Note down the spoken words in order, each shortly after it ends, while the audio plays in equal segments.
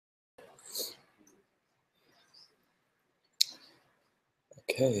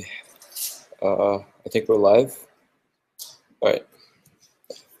Okay, I think we're live. All right.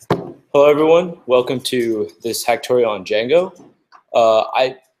 Hello, everyone. Welcome to this hacktorial on Django.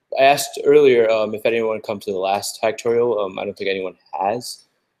 I asked earlier if anyone come to the last hacktorial. I don't think anyone has.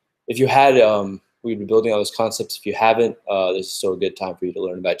 If you had, we'd be building all those concepts. If you haven't, this is still a good time for you to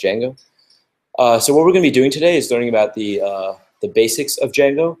learn about Django. So what we're going to be doing today is learning about the basics of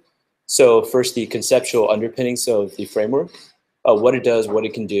Django. So first, the conceptual underpinnings of the framework. What it does, what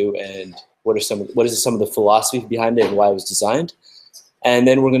it can do, and what is some of the philosophy behind it and why it was designed. And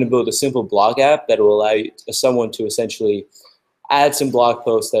then we're going to build a simple blog app that will allow someone to essentially add some blog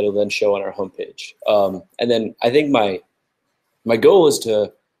posts that will then show on our homepage. And then I think my goal is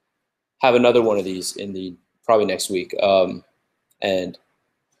to have another one of these in probably next week and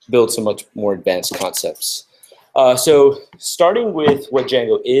build some much more advanced concepts. So starting with what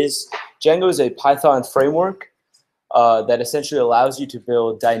Django is a Python framework that essentially allows you to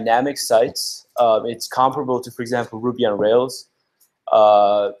build dynamic sites. It's comparable to, for example, Ruby on Rails,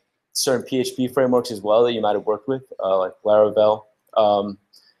 certain PHP frameworks as well that you might have worked with, like Laravel.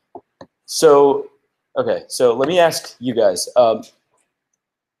 So let me ask you guys,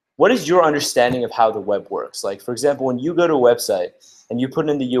 what is your understanding of how the web works? Like, for example, when you go to a website and you put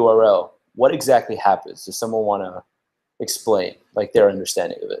in the URL, what exactly happens? Does someone want to explain, like, their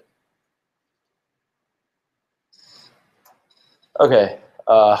understanding of it? Okay,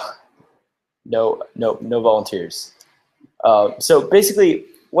 no volunteers. So basically,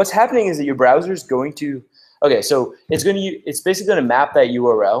 what's happening is that your browser is going to, it's basically going to map that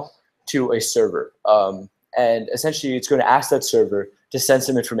URL to a server, and essentially it's going to ask that server to send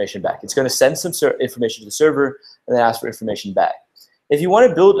some information back. It's going to send some information to the server and then ask for information back. If you want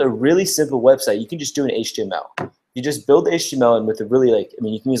to build a really simple website, you can just do an HTML. You just build the HTML, and with a really,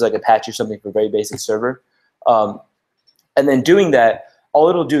 you can use like Apache or something for a very basic server. And then doing that, all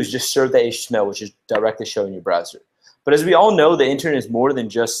it'll do is just serve the HTML, which is directly showing in your browser. But as we all know, the internet is more than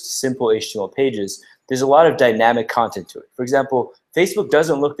just simple HTML pages. There's a lot of dynamic content to it. For example, Facebook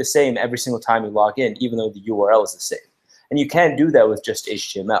doesn't look the same every single time you log in, even though the URL is the same. And you can't do that with just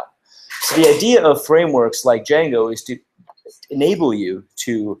HTML. So the idea of frameworks like Django is to enable you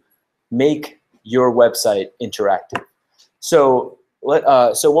to make your website interactive. So we're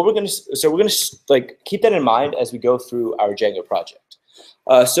gonna keep that in mind as we go through our Django project.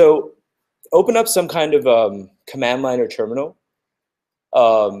 So open up some kind of command line or terminal.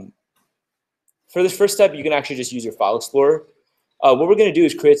 For this first step, you can actually just use your file explorer. What we're going to do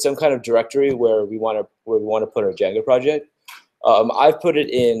is create some kind of directory where we want to put our Django project. I've put it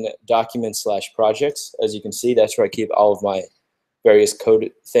in documents/projects. As you can see, that's where I keep all of my various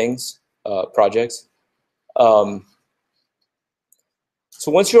code things, projects. So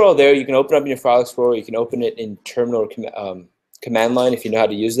once you're all there, you can open up in your file explorer. You can open it in terminal or command line if you know how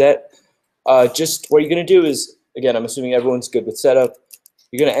to use that. Just what you're going to do is, again, I'm assuming everyone's good with setup.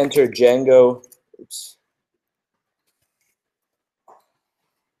 You're going to enter Django. Oops.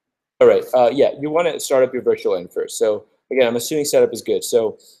 All right. Yeah, you want to start up your virtual env first. So again, I'm assuming setup is good.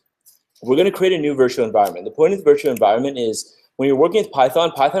 So we're going to create a new virtual environment. The point of the virtual environment is when you're working with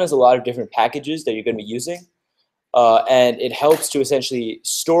Python, Python has a lot of different packages that you're going to be using. And it helps to essentially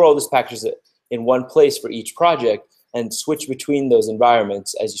store all these packages in one place for each project and switch between those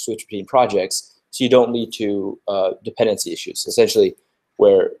environments as you switch between projects, so you don't lead to dependency issues, essentially,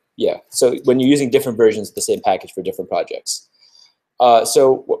 so when you're using different versions of the same package for different projects.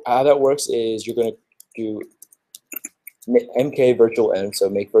 So how that works is you're going to do mk virtual env, so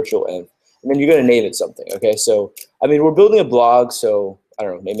make virtual env, and then you're going to name it something, okay? So, I mean, we're building a blog, so, I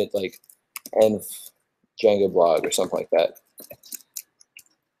don't know, name it like env Django blog or something like that.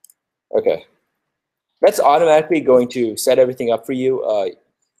 Okay. That's automatically going to set everything up for you.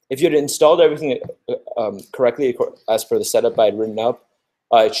 If you had installed everything correctly as per the setup I had written up,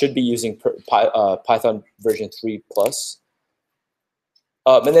 it should be using Python version 3+.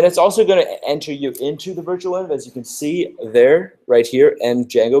 And then it's also going to enter you into the virtual env, as you can see there, right here, env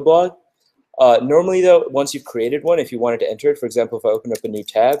Django blog. Normally, though, once you've created one, if you wanted to enter it, for example, if I open up a new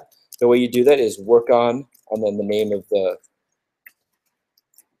tab, the way you do that is work on and then the name of the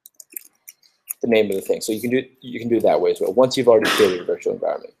thing. So you can do it that way as well once you've already created a virtual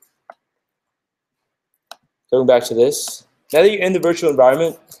environment. Going back to this, now that you're in the virtual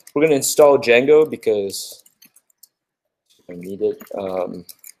environment, we're going to install Django because I need it. So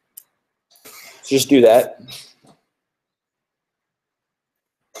just do that.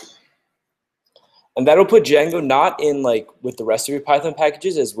 And that'll put Django not in like with the rest of your Python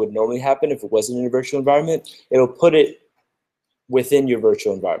packages as would normally happen if it wasn't in a virtual environment. It'll put it within your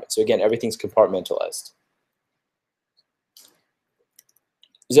virtual environment. So again, everything's compartmentalized.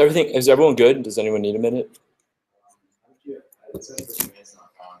 Is everyone good? Does anyone need a minute?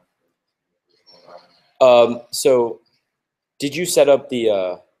 So did you set up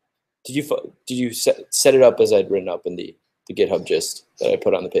the did you set it up as I'd written up in the GitHub gist that I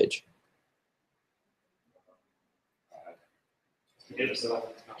put on the page? If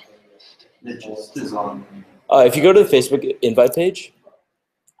you go to the Facebook invite page,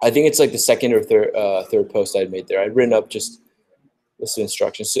 I think it's like the second or third post I'd made there. I'd written up just list of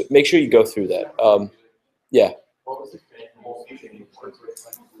instructions. So make sure you go through that. Yeah.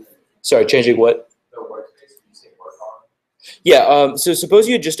 Sorry, changing what? Yeah. So suppose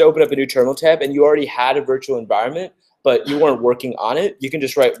you had just opened up a new terminal tab and you already had a virtual environment, but you weren't working on it. You can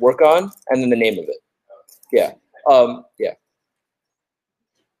just write work on and then the name of it. Yeah. Yeah.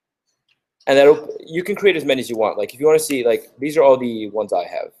 And you can create as many as you want. Like if you want to see, like these are all the ones I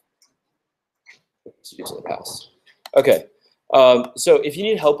have used in the past. Okay. So if you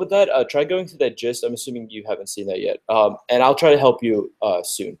need help with that, try going through that gist. I'm assuming you haven't seen that yet. And I'll try to help you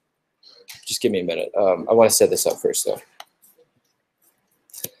soon. Just give me a minute. I want to set this up first though.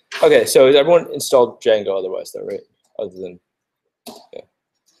 Okay, so everyone installed Django otherwise though, right? Other than, yeah,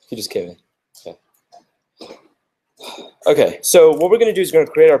 he just came in. Yeah. Okay, so what we're gonna do is we're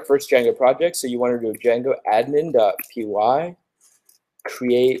gonna create our first Django project. So you want to do Django admin.py,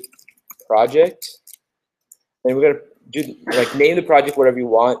 create project, and we're gonna do like name the project whatever you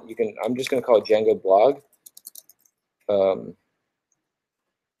want. You can. I'm just gonna call it Django blog.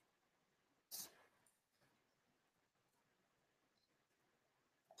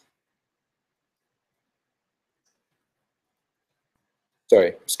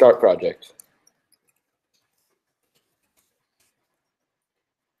 Sorry, start project.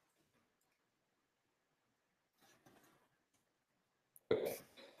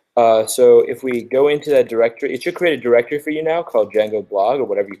 So if we go into that directory, it should create a directory for you now called Django blog or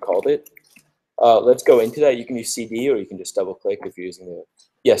whatever you called it. Let's go into that. You can use CD or you can just double click if you're using the.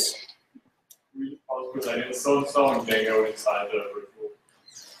 Yes. So Django inside the virtual.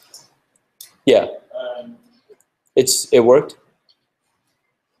 Yeah. It worked.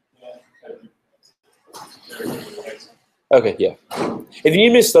 Okay. Yeah. If you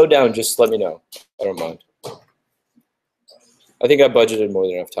need me to slow down, just let me know. I don't mind. I think I budgeted more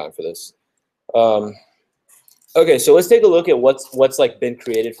than enough time for this. Okay, so let's take a look at what's like been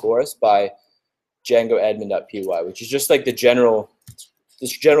created for us by Django admin.py, which is just like this general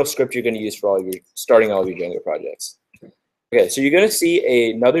script you're going to use for starting all of your Django projects. Okay, so you're going to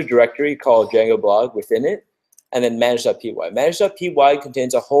see another directory called Django blog within it, and then manage.py. Manage.py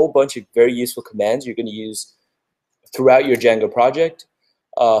contains a whole bunch of very useful commands you're going to use throughout your Django project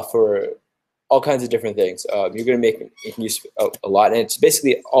for all kinds of different things. You're going to make use a lot, and it's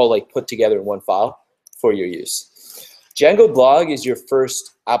basically all like put together in one file for your use. Django blog is your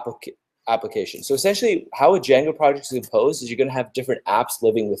first application. So essentially, how a Django project is composed is you're going to have different apps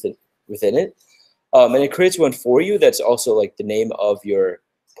living within it, and it creates one for you that's also like the name of your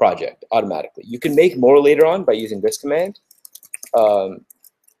project automatically. You can make more later on by using this command.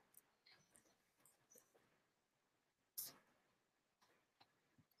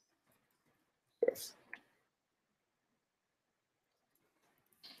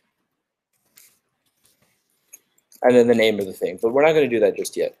 And then the name of the thing, but we're not going to do that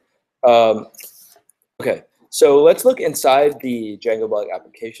just yet. Okay, so let's look inside the Django blog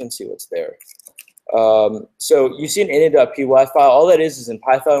application, see what's there. So you see an init.py file. All that is in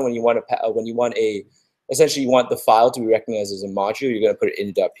Python when you want essentially you want the file to be recognized as a module, you're going to put it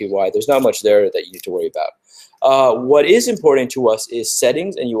init.py. There's not much there that you need to worry about. What is important to us is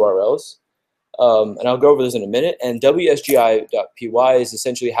settings and URLs. And I'll go over this in a minute. And wsgi.py is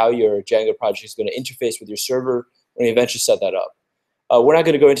essentially how your Django project is going to interface with your server when you eventually set that up. We're not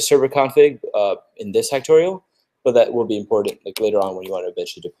going to go into server config in this tutorial, but that will be important like later on when you want to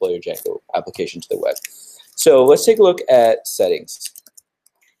eventually deploy your Django application to the web. So let's take a look at settings.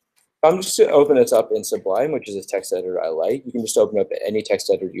 I'm just going to open this up in Sublime, which is a text editor I like. You can just open up any text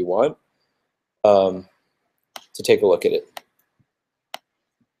editor you want to take a look at it.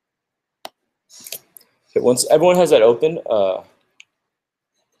 Okay, once everyone has that open,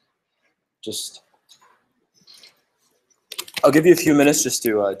 I'll give you a few minutes just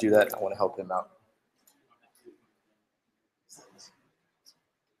to do that. I want to help him out.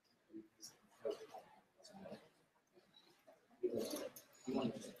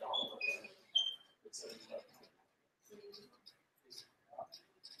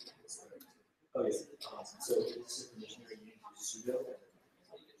 Okay, so it's a missionary sudo.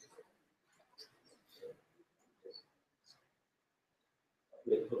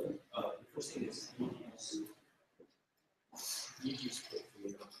 The first thing is you use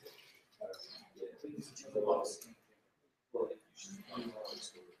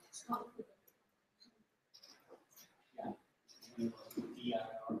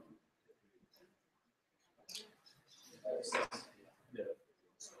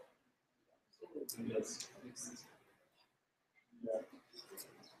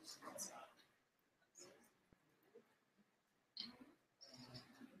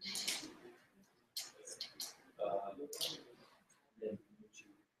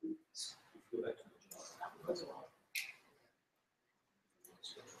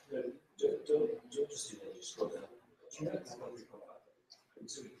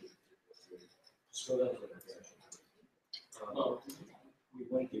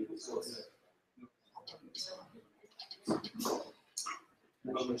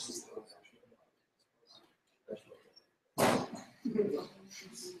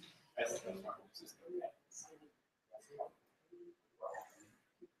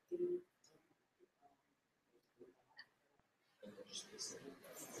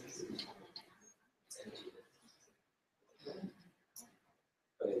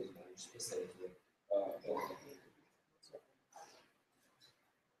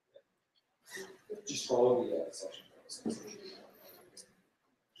Just follow the section.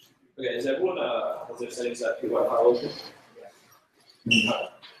 Okay, is everyone has their settings set to what file open?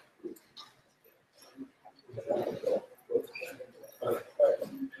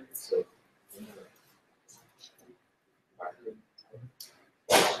 So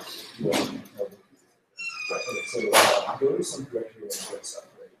go to some directory and put stuff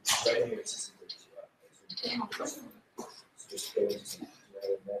right in your system. So just go into some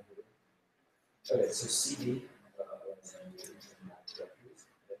okay, so CD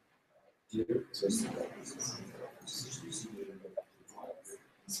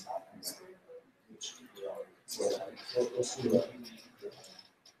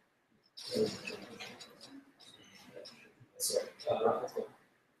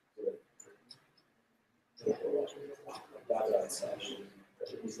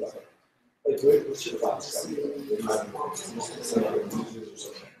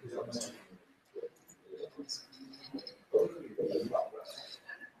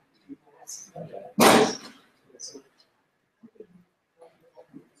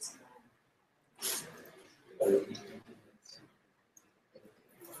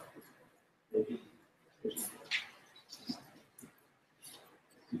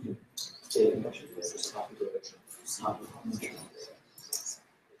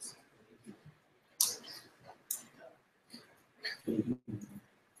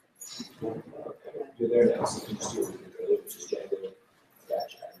you're there now, so you can just do it with your code, which is Django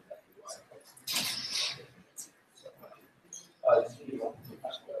dash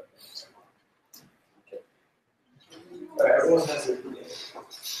all right, everyone has their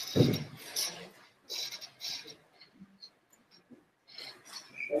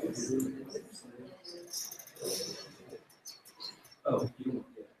oh, you don't,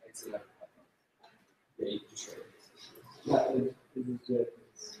 yeah, exit out. Yeah, you can just write it. Yeah, it is good.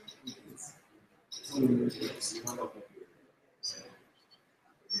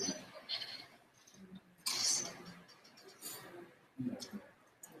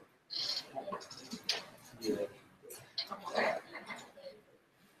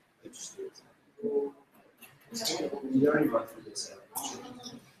 You already run through this.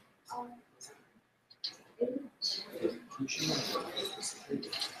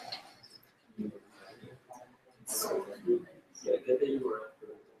 Yeah, get the URL for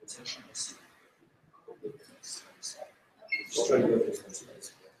the attention. Just try to go this one.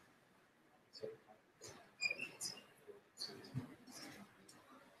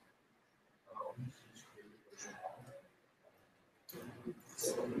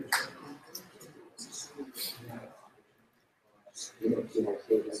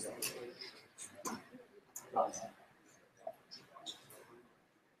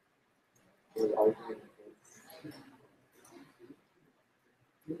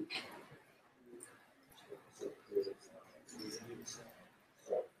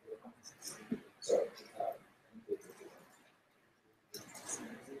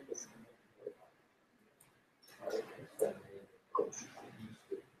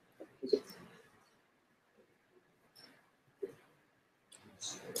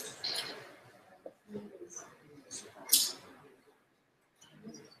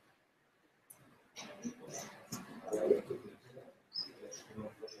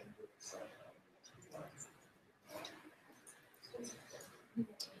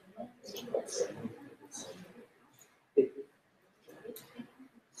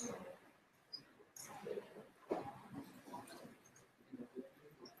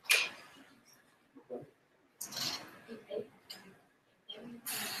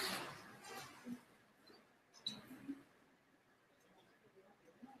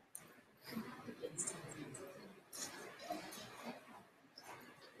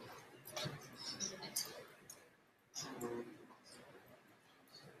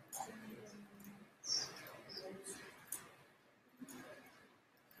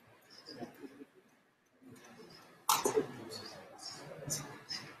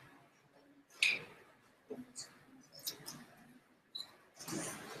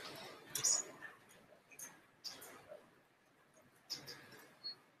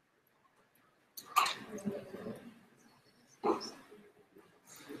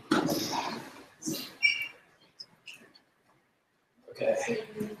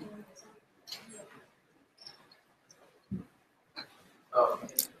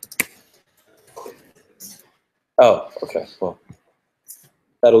 Oh, okay. Well,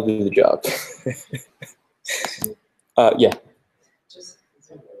 that'll do the job. Yeah.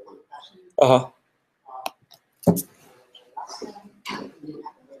 Uh-huh.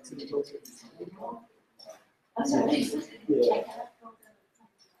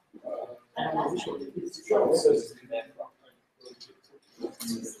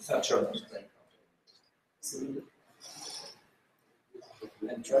 It's not showing us.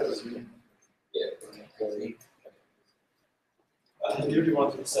 And try to zoom in. Yeah. Here, do you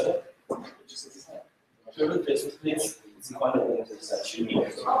want to set up? Go to the Facebook page. It's quite a link to the section.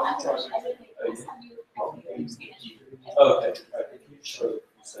 Oh, okay.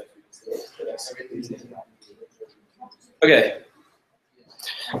 Okay.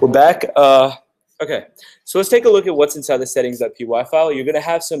 We're back. Okay. So let's take a look at what's inside the settings.py file. You're going to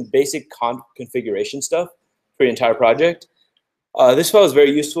have some basic configuration stuff for your entire project. This file is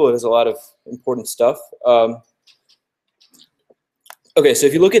very useful. It has a lot of important stuff. Okay, so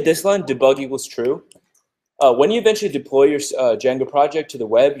if you look at this line, debug equals true. When you eventually deploy your Django project to the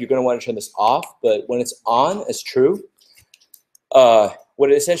web, you're going to want to turn this off. But when it's on as true,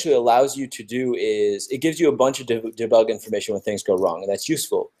 what it essentially allows you to do is it gives you a bunch of debug information when things go wrong, and that's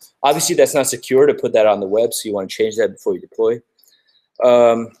useful. Obviously, that's not secure to put that on the web, so you want to change that before you deploy.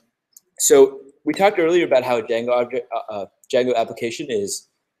 So we talked earlier about how Django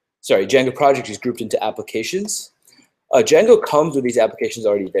project is grouped into applications. Django comes with these applications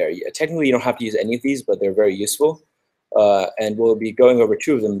already there. Technically, you don't have to use any of these, but they're very useful. And we'll be going over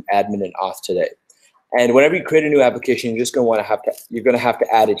 2 of them, admin and auth, today. And whenever you create a new application, you're going to have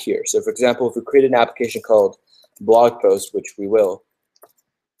to add it here. So, for example, if we create an application called blog post, which we will,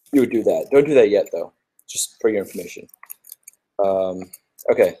 you would do that. Don't do that yet, though, just for your information.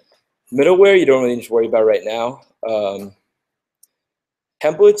 Okay, middleware you don't really need to worry about right now.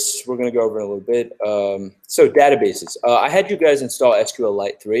 Templates, we're going to go over in a little bit. So databases. I had you guys install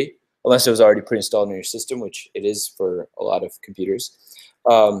SQLite 3, unless it was already pre-installed in your system, which it is for a lot of computers.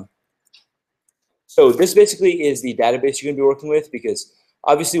 So this basically is the database you're going to be working with, because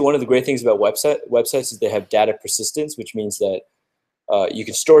obviously one of the great things about websites is they have data persistence, which means that you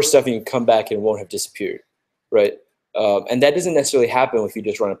can store stuff and you can come back and it won't have disappeared, right? And that doesn't necessarily happen if you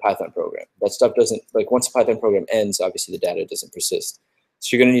just run a Python program. That stuff doesn't, like once a Python program ends, obviously the data doesn't persist.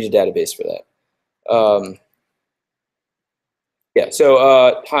 So you're going to need a database for that. Yeah,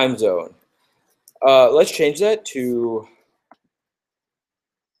 so time zone. Let's change that to,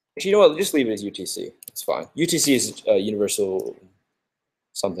 actually, you know what, just leave it as UTC. It's fine. UTC is universal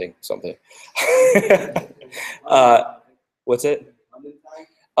something. What's it?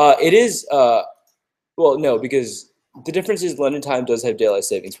 It is, well, no, because the difference is London time does have daylight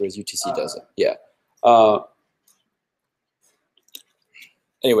savings, whereas UTC doesn't. Yeah.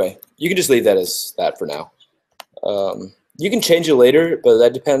 Anyway, you can just leave that as that for now. You can change it later, but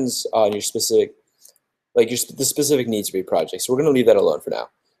that depends on your specific, like the specific needs of your project. So we're going to leave that alone for now.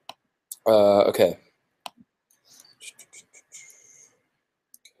 Okay.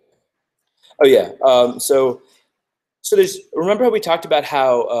 Oh yeah. So there's, remember how we talked about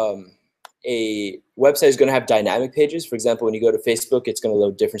how a website is going to have dynamic pages? For example, when you go to Facebook, it's going to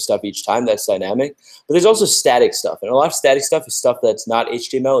load different stuff each time. That's dynamic. But there's also static stuff, and a lot of static stuff is stuff that's not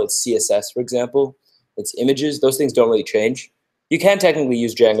HTML. It's CSS, for example. It's images. Those things don't really change. You can technically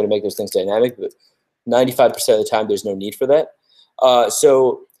use Django to make those things dynamic, but 95% of the time there's no need for that.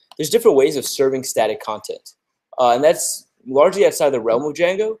 So there's different ways of serving static content, and that's largely outside the realm of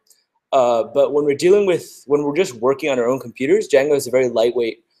Django. But when we're just working on our own computers, Django is a very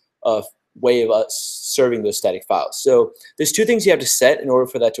lightweight way of us serving those static files. So there's 2 things you have to set in order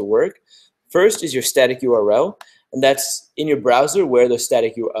for that to work. First is your static URL, and that's in your browser where those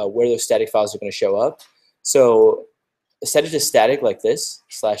static files are going to show up. So set it to static like this,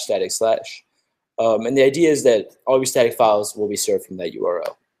 /static/. And the idea is that all your static files will be served from that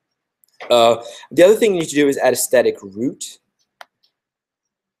URL. The other thing you need to do is add a static root.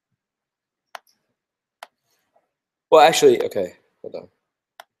 Well, actually, okay, hold on.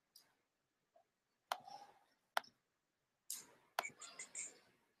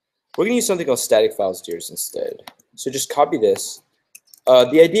 We're going to use something called static files dirs instead. So just copy this.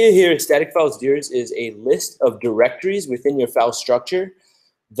 The idea here is static files dirs is a list of directories within your file structure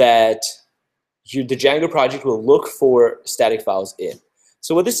that the Django project will look for static files in.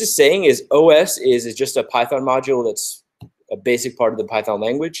 So what this is saying is OS is just a Python module that's a basic part of the Python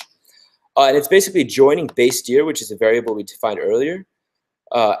language. And it's basically joining base dir, which is a variable we defined earlier,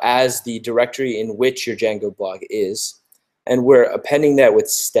 as the directory in which your Django blog is. And we're appending that with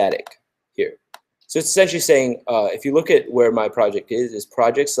static here. So it's essentially saying, if you look at where my project is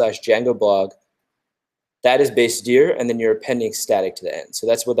project/Django blog that is base dir, and then you're appending static to the end. So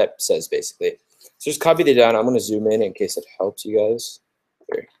that's what that says basically. So just copy that down. I'm going to zoom in case it helps you guys.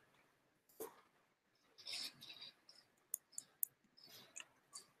 Here.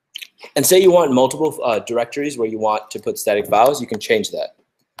 And say you want multiple directories where you want to put static files, you can change that.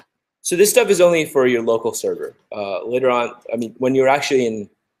 So this stuff is only for your local server. Later on, I mean, when you're actually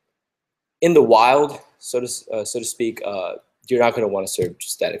in the wild, so to speak, you're not going to want to serve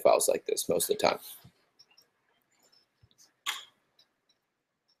static files like this most of the time.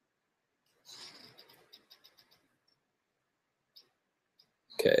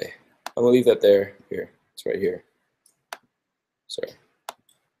 Okay, I'm gonna leave that there. Here, it's right here. Sorry.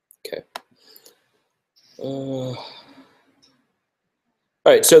 Okay. All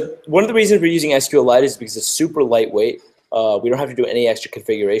right. So one of the reasons we're using SQLite is because it's super lightweight. We don't have to do any extra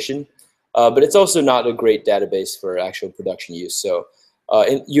configuration, but it's also not a great database for actual production use. So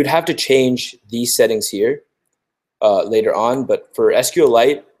you'd have to change these settings here later on. But for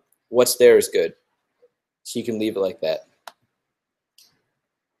SQLite, what's there is good. So you can leave it like that.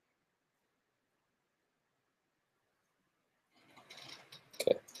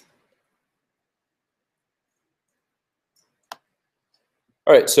 Okay.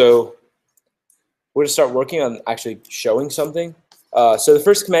 All right, so we're going to start working on actually showing something. So the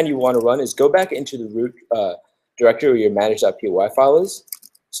first command you want to run is go back into the root directory where your manage.py file is.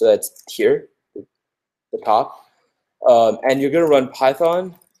 So that's here, the top. And you're going to run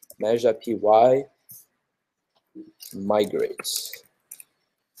Python manage.py migrates.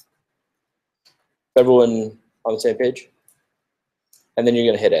 Everyone on the same page? And then you're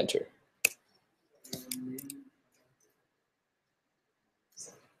going to hit enter.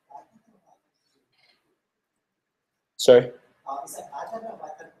 Sorry?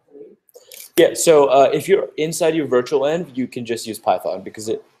 Yeah, so if you're inside your virtual env, you can just use Python because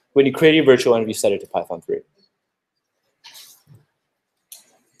when you create your virtual env, you set it to Python 3.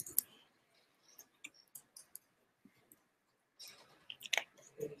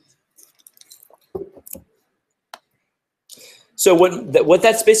 So what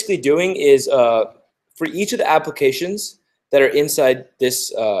that's basically doing is for each of the applications that are inside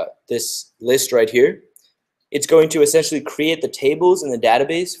this, this list right here, it's going to essentially create the tables in the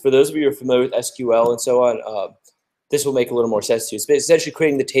database. For those of you who are familiar with SQL and so on, this will make a little more sense to you. It's essentially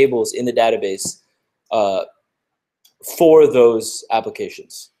creating the tables in the database for those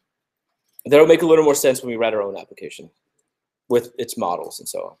applications. That'll make a little more sense when we write our own application with its models and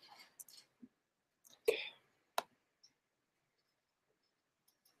so on.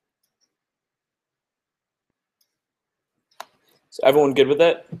 So everyone good with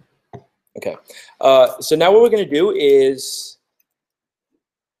that? Okay. So now what we're going to do is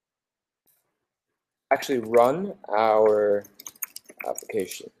actually run our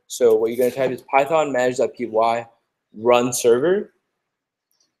application. So what you're going to type is Python manage.py run server,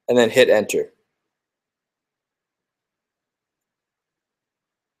 and then hit enter.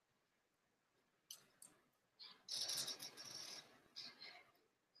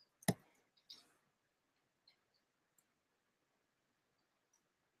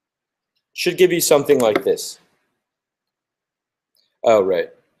 Should give you something like this. Oh,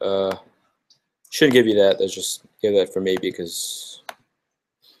 right. Should give you that. Let's just give that for me because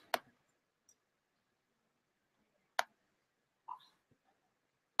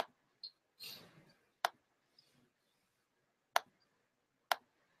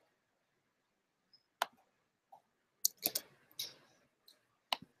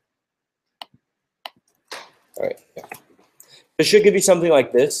all right. Yeah. It should give you something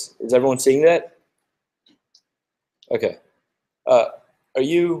like this. Is everyone seeing that? Okay. Are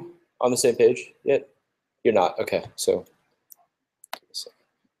you on the same page yet? You're not. Okay. So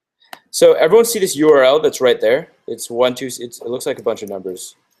everyone see this URL that's right there? It's 1, 2. It looks like a bunch of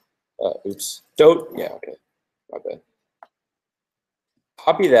numbers. Oops. Don't. Yeah. Okay. My bad.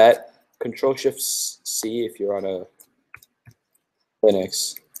 Copy that. Control Shift C if you're on a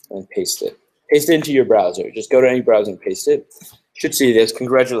Linux, and paste it. Paste it into your browser. Just go to any browser and paste it. Should see this.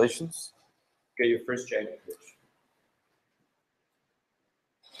 Congratulations. Get your first Django page.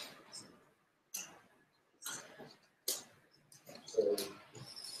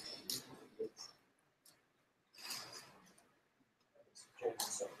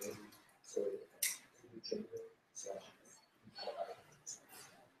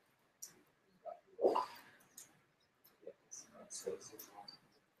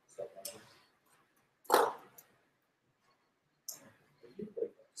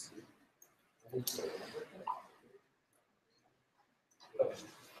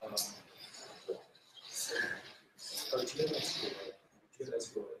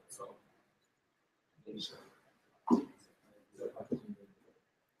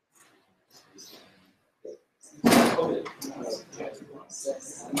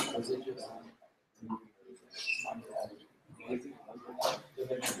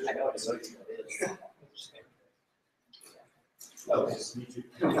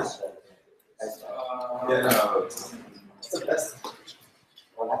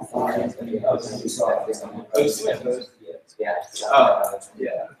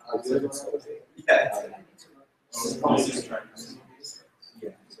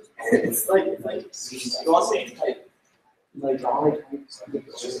 It's like you want to type like all the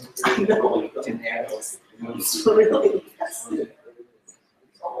I know it's really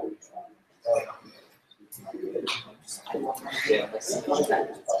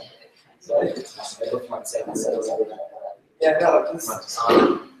yeah, no,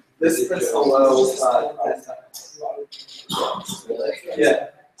 this is below yeah.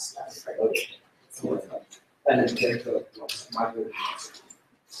 And then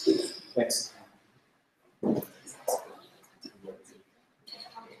thanks.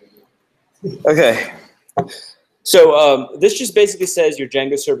 Okay. So this just basically says your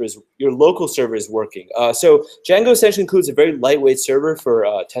Django server is, your local server is working. So Django essentially includes a very lightweight server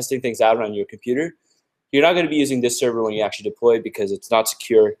for testing things out on your computer. You're not going to be using this server when you actually deploy because it's not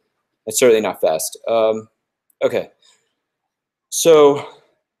secure. It's certainly not fast. Okay. So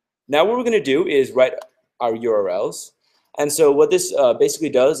now what we're going to do is write our URLs. And so what this basically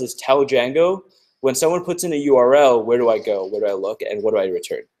does is tell Django, when someone puts in a URL, where do I go, where do I look, and what do I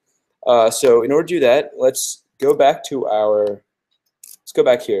return? So in order to do that, let's go back to let's go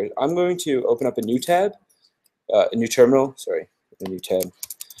back here. I'm going to open up a new tab, a new terminal, sorry, a new tab.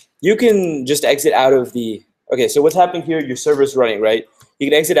 You can just exit out of the, okay, so what's happening here, your server's running, right? You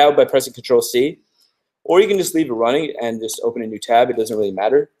can exit out by pressing Control-C, or you can just leave it running and just open a new tab. It doesn't really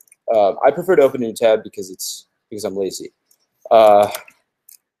matter. I prefer to open a new tab because I'm lazy. Okay,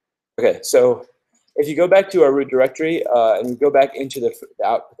 so if you go back to our root directory and you go back into the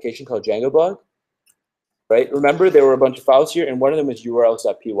application called Django blog, right? Remember there were a bunch of files here, and one of them is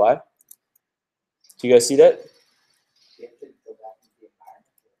urls.py. Do you guys see that?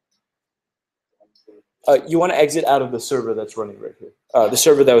 You want to exit out of the server that's running right here. The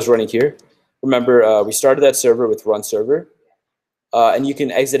server that was running here. Remember, we started that server with run server, and you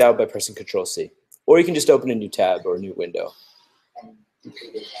can exit out by pressing Control-C. Or you can just open a new tab or a new window.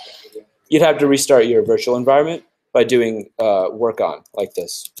 You'd have to restart your virtual environment by doing work on, like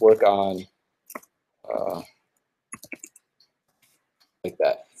this. Work on, like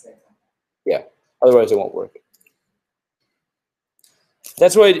that. Yeah, otherwise it won't work.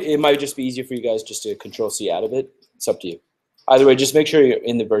 That's why it might just be easier for you guys just to Control-C out of it. It's up to you. Either way, just make sure you're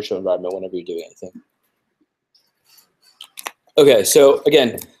in the virtual environment whenever you're doing anything. Okay, so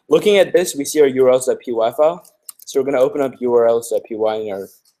again, looking at this, we see our urls.py file. So we're going to open up urls.py in our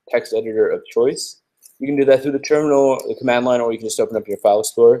text editor of choice. You can do that through the terminal, the command line, or you can just open up your file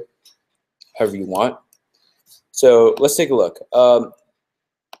explorer, however you want. So let's take a look.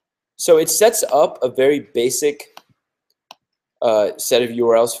 So it sets up a very basic set of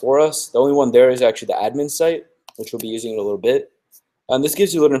URLs for us. The only one there is actually the admin site, which we'll be using in a little bit. This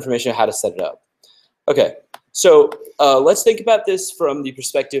gives you a little information on how to set it up. Okay, so let's think about this from the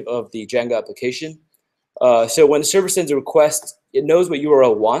perspective of the Django application. So when the server sends a request, it knows what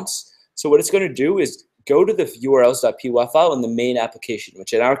URL wants. So what it's going to do is go to the urls.py file in the main application,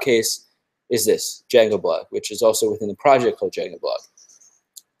 which in our case is this, Django blog, which is also within the project called Django blog.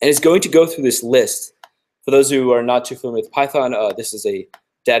 And it's going to go through this list. For those who are not too familiar with Python, this is a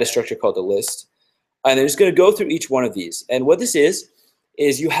data structure called a list. And it's going to go through each one of these. And what this is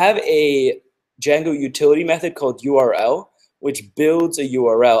you have a Django utility method called URL, which builds a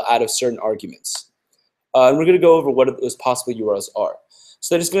URL out of certain arguments. And we're going to go over what those possible URLs are.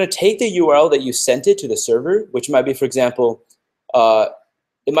 So then it's going to take the URL that you sent it to the server, which might be, for example,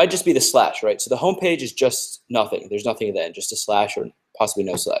 it might just be the slash, right? So the home page is just nothing. There's nothing at the end, just a slash or possibly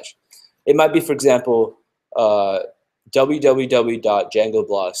no slash. It might be, for example,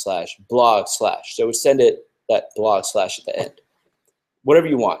 www.djangoblog/blog/. So we send it that blog slash at the end. Whatever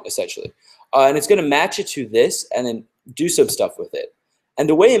you want, essentially. And it's going to match it to this and then do some stuff with it. And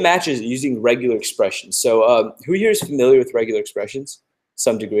the way it matches is using regular expressions. So who here is familiar with regular expressions?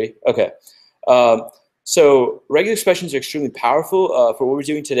 Some degree. Okay. So regular expressions are extremely powerful. For what we're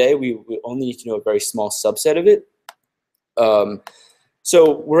doing today, we only need to know a very small subset of it.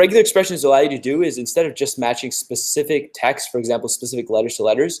 So what regular expressions allow you to do is instead of just matching specific text, for example, specific letters to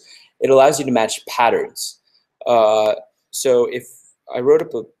letters, it allows you to match patterns. So if I wrote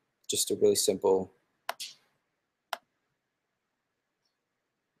up just a really simple,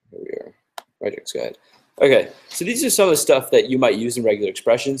 here we are. Regex, go ahead. Okay, so these are some of the stuff that you might use in regular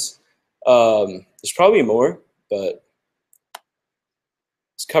expressions. There's probably more, but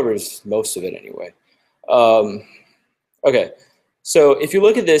this covers most of it anyway. Okay, so if you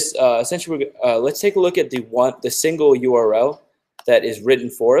look at this, essentially, let's take a look at the single URL that is written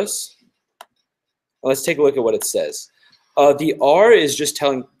for us. Let's take a look at what it says. The R is just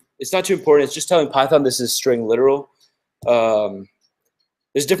telling, it's not too important, it's just telling Python this is string literal.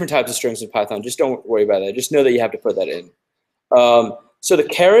 There's different types of strings in Python, just don't worry about that. Just know that you have to put that in. So the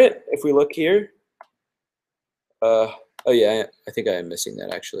caret, if we look here, oh yeah, I think I am missing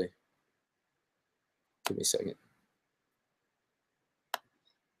that actually. Give me a second.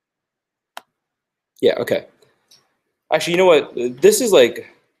 Yeah, okay. Actually, you know what? This is like,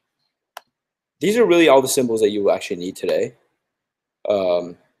 these are really all the symbols that you actually need today.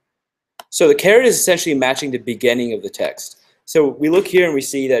 So the caret is essentially matching the beginning of the text. So we look here and we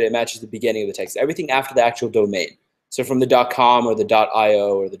see that it matches the beginning of the text, everything after the actual domain. So from the .com or the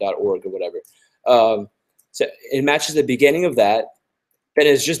 .io or the .org or whatever. So it matches the beginning of that. And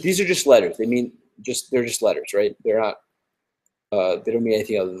it's just, these are just letters. They mean they're just letters, right? They're not, they don't mean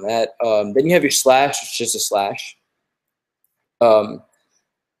anything other than that. Then you have your slash, which is just a slash.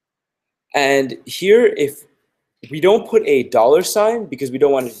 And here, if we don't put a $sign because we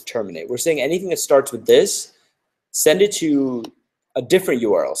don't want it to terminate. We're saying anything that starts with this, send it to a different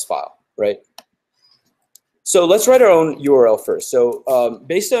URLs file, right? So let's write our own URL first. So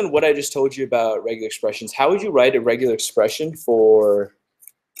based on what I just told you about regular expressions, how would you write a regular expression for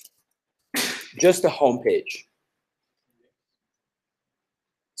just a home page?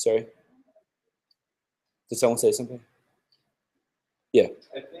 Sorry? Did someone say something? Yeah.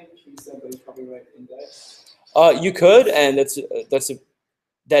 I think he said that he's probably right index. You could, and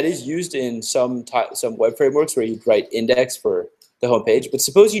that is used in some web frameworks where you write index for the home page. But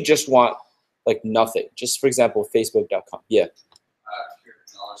suppose you just want like nothing, just for example, Facebook.com. Yeah.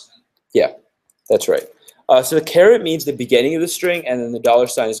 Yeah, that's right. So the caret means the beginning of the string, and then the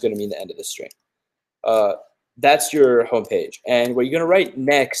 $sign is going to mean the end of the string. That's your home page, and what you're going to write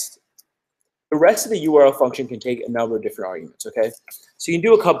next. The rest of the URL function can take a number of different arguments. Okay, so you can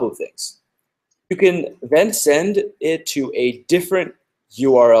do a couple of things. You can then send it to a different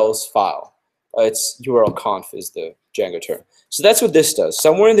URLs file. It's URL conf is the Django term. So that's what this does.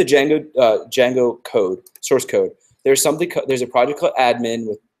 Somewhere in the Django code, source code, there's a project called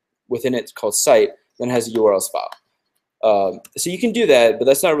admin within it called site, then has a URLs file. So you can do that, but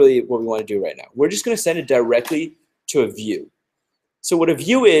that's not really what we want to do right now. We're just going to send it directly to a view. So what a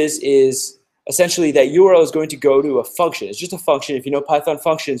view is essentially that URL is going to go to a function. It's just a function. If you know Python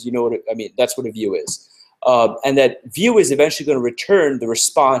functions, you know what I mean. That's what a view is. And that view is eventually going to return the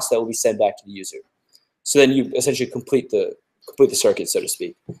response that will be sent back to the user. So then you essentially complete the circuit, so to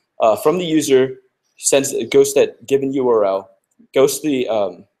speak. From the user, it goes to that given URL, goes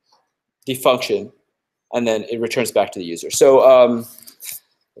to the function, and then it returns back to the user. So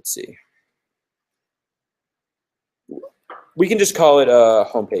let's see. We can just call it a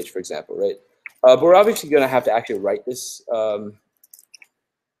homepage, for example, right? But we're obviously going to have to actually write this.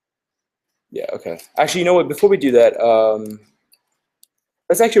 Yeah, okay. Actually, you know what? Before we do that,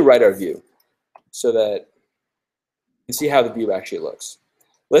 let's actually write our view so that you can see how the view actually looks.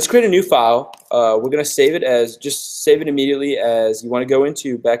 Let's create a new file. We're going to save it as, just save it immediately as you want to go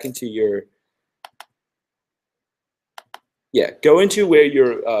back into your, go into where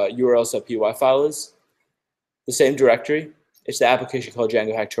your urls.py file is, the same directory. It's the application called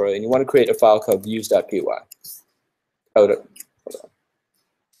Django Hacktorial, and you want to create a file called views.py. Hold on.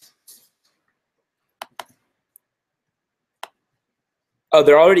 Oh,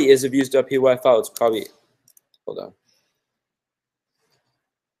 there already is a views.py file. It's probably, hold on.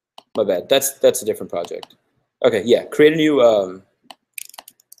 My bad. That's a different project. Okay, yeah. Create a new.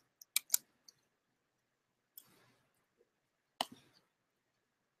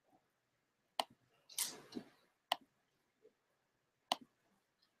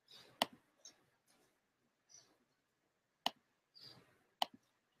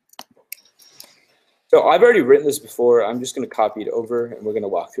 So I've already written this before. I'm just going to copy it over, and we're going to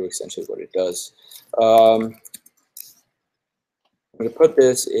walk through essentially what it does. I'm going to put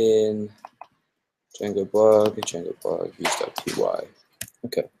this in Django blog, views.py.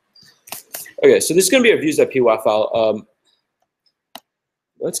 Okay. Okay, so this is going to be our views.py file.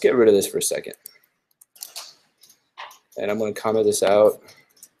 Let's get rid of this for a second. And I'm going to comment this out.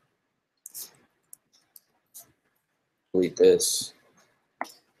 Delete this.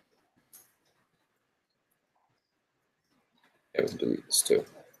 Yeah, we can delete this too.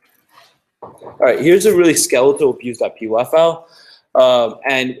 All right, here's a really skeletal views.py file.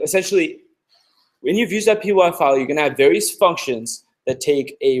 And essentially, in your views.py file, you're going to have various functions that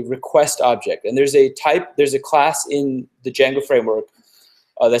take a request object. And there's a class in the Django framework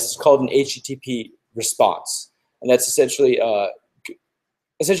that's called an HTTP response. And that's essentially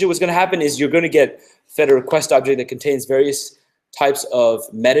what's going to happen is you're going to get fed a request object that contains various types of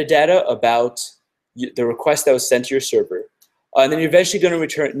metadata about the request that was sent to your server. And then you're eventually going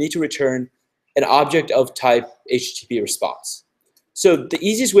to need to return an object of type HTTP response. So the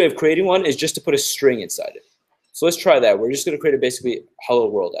easiest way of creating one is just to put a string inside it. So let's try that. We're just going to create a basically hello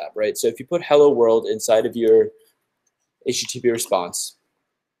world app, right? So if you put hello world inside of your HTTP response,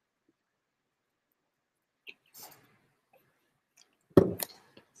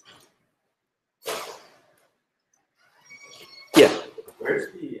 yeah.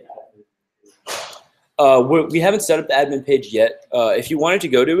 Where's the admin? We haven't set up the admin page yet. If you wanted to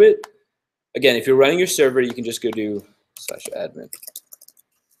go to it, again, if you're running your server, you can just go to /admin.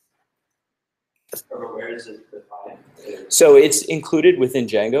 Where is it defined? So it's included within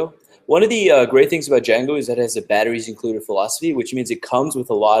Django. One of the great things about Django is that it has a batteries included philosophy, which means it comes with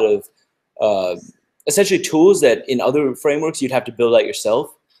a lot of essentially tools that in other frameworks you'd have to build out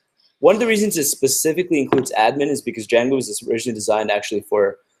yourself. One of the reasons it specifically includes admin is because Django was originally designed actually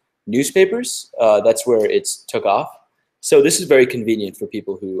for newspapers. That's where it took off. So this is very convenient for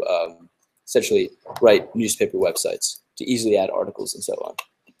people who essentially write newspaper websites to easily add articles and so on.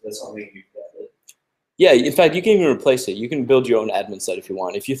 That's something you get. Yeah, in fact, you can even replace it. You can build your own admin site if you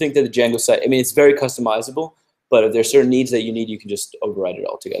want. If you think that the Django site, I mean, it's very customizable, but if there's certain needs that you need, you can just override it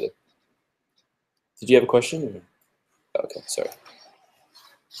altogether. Did you have a question? Or? Okay, sorry.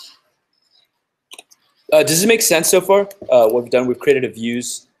 Does it make sense so far? What we've done, we've created a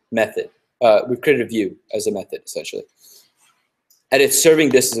views method. We've created a view as a method, essentially. And it's serving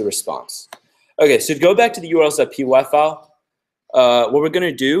this as a response. Okay, so to go back to the urls.py file, what we're going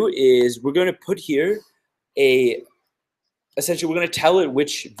to do is we're going to put here essentially we're going to tell it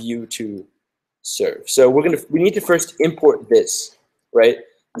which view to serve. So we need to first import this, right?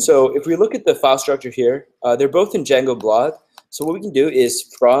 So if we look at the file structure here, they're both in Django blog. So what we can do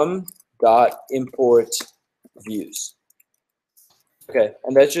is from.import views. Okay,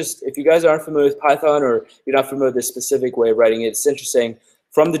 and that's just, if you guys aren't familiar with Python or you're not familiar with this specific way of writing it, it's interesting.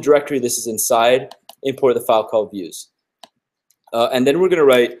 From the directory this is inside, import the file called views. And then we're going to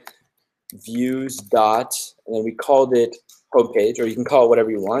write views dot, and then we called it homepage, or you can call it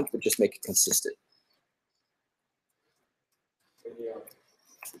whatever you want, but just make it consistent.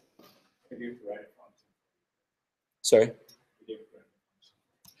 Sorry?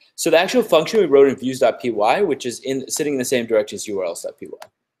 So the actual function we wrote in views.py, which is sitting in the same directory as urls.py.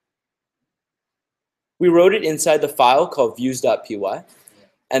 We wrote it inside the file called views.py,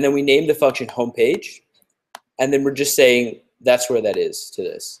 and then we named the function homepage, and then we're just saying that's where that is to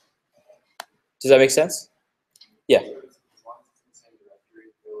this. Does that make sense? Yeah.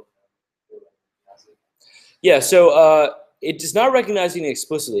 Yeah, so it does not recognize it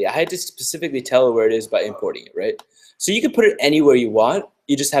explicitly. I had to specifically tell it where it is by importing it, right? So you can put it anywhere you want.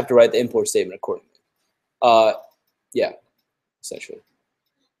 You just have to write the import statement accordingly. Yeah, essentially.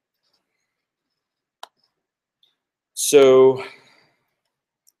 So,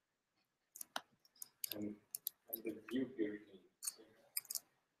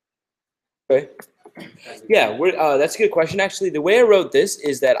 okay. Yeah, that's a good question. Actually, the way I wrote this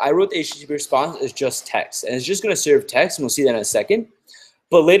is that I wrote the HTTP response as just text, and it's just going to serve text, and we'll see that in a second.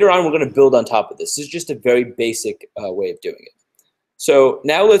 But later on, we're going to build on top of this. This is just a very basic way of doing it. So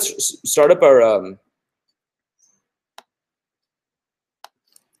now let's start up our okay.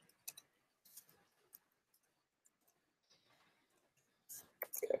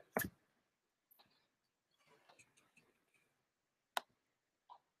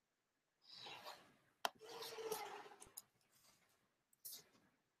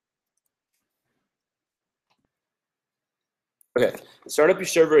 Okay, start up your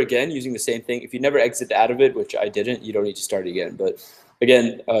server again using the same thing. If you never exit out of it, which I didn't, you don't need to start again. But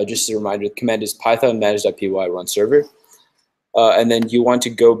again, just as a reminder, the command is python manage.py run server. And then you want to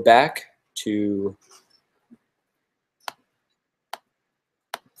go back to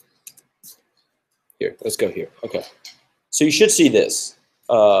here. Let's go here. Okay. So you should see this.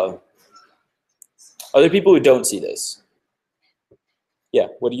 Other people who don't see this. Yeah,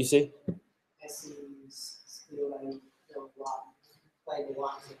 what do you see? I see by the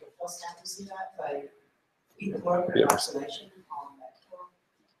one that the first time to see that by the worker isolation on that form.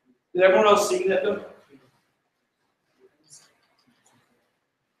 Did everyone else see that though?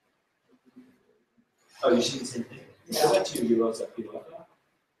 Oh, you see the same thing. Yeah. I went to urls.py.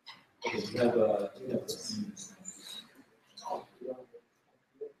 Okay, you have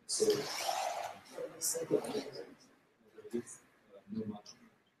so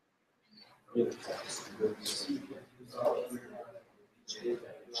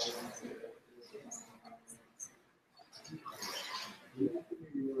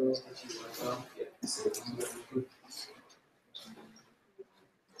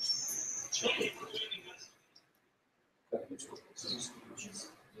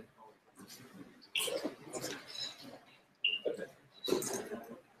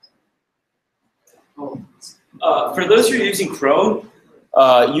For those who are using Chrome,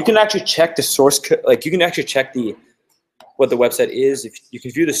 you can actually check the source code. Like you can actually check what the website is. If you can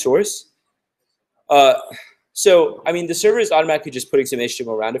view the source. So I mean, the server is automatically just putting some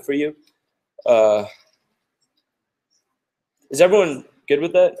HTML around it for you. Is everyone good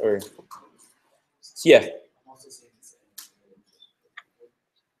with that? Or yeah.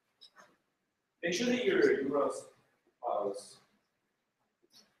 Make sure that your URL files.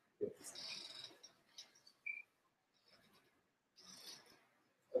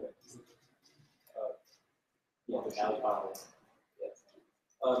 Yeah, the value file. Yeah.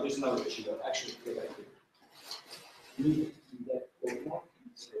 There's another issue though. Actually,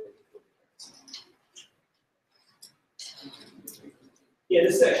 yeah,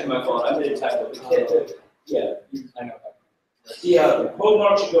 this is actually my fault. I made a typo. Yeah, I know. The quote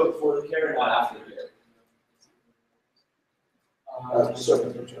mark should go before the carrier, not after the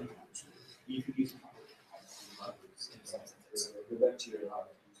carrier. You could use go back to your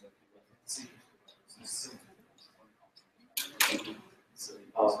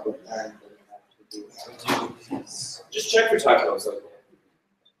just check for typos. Like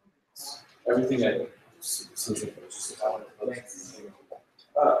everything I do.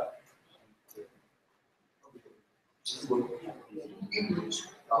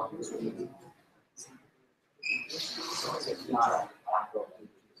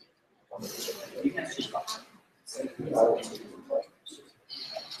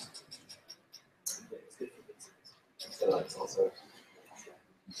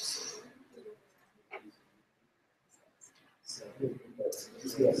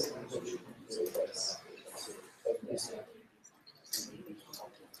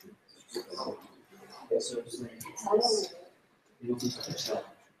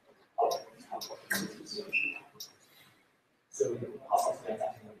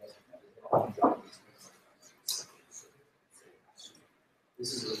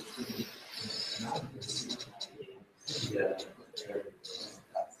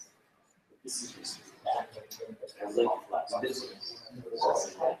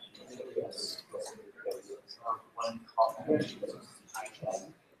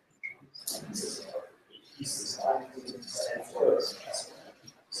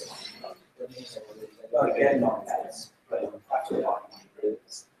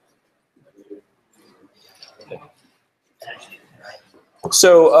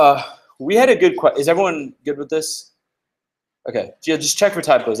 So we had a good question. Is everyone good with this? Okay, yeah, just check for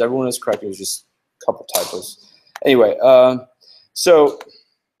typos. Everyone is correct. It was just a couple typos. Anyway, so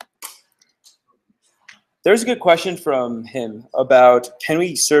there's a good question from him about can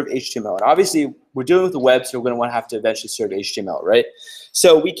we serve HTML? And obviously, we're dealing with the web, so we're going to have to eventually serve HTML, right?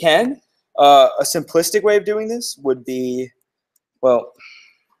 So we can. A simplistic way of doing this would be, well,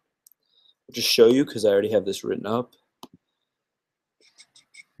 I'll just show you because I already have this written up.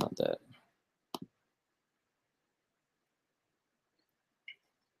 Not that.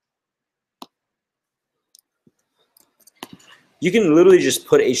 You can literally just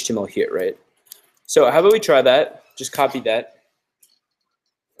put HTML here, right? So how about we try that? Just copy that.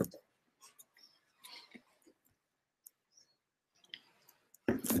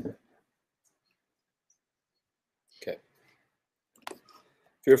 Okay.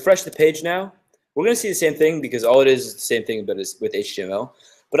 If you refresh the page now, we're going to see the same thing because all it is the same thing, but it's with HTML.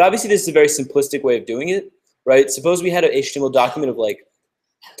 But obviously, this is a very simplistic way of doing it, right? Suppose we had an HTML document of like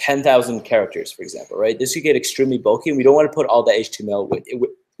 10,000 characters, for example, right? This could get extremely bulky, and we don't want to put all that HTML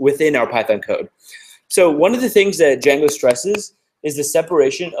within our Python code. So one of the things that Django stresses is the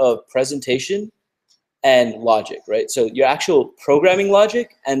separation of presentation and logic, right? So your actual programming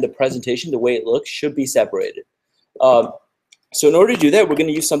logic and the presentation, the way it looks, should be separated. So in order to do that, we're going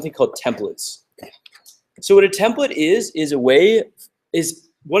to use something called templates. So what a template is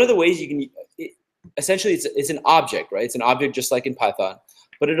one of the ways you can, essentially it's an object, right? It's an object just like in Python,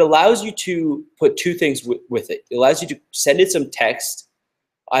 but it allows you to put two things with it. It allows you to send it some text,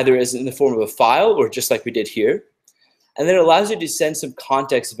 either as in the form of a file or just like we did here. And then it allows you to send some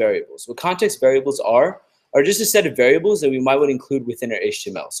context variables. What context variables are just a set of variables that we might want to include within our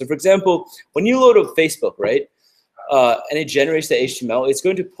HTML. So for example, when you load up Facebook, right? and it generates the HTML, it's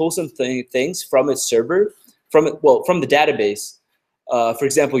going to pull some things from its server, from the database. For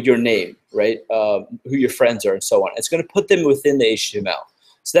example, your name, right? Who your friends are, and so on. It's going to put them within the HTML.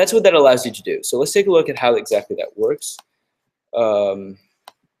 So that's what that allows you to do. So let's take a look at how exactly that works. Well,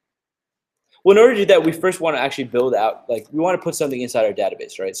 in order to do that, we first want to actually build out, like, we want to put something inside our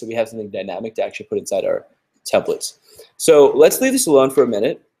database, right? So we have something dynamic to actually put inside our templates. So let's leave this alone for a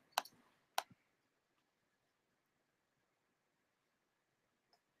minute.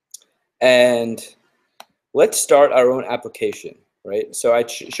 And let's start our own application, right? So I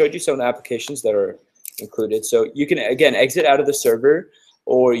showed you some of the applications that are included. So you can, again, exit out of the server,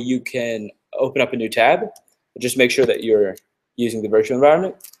 or you can open up a new tab. Just make sure that you're using the virtual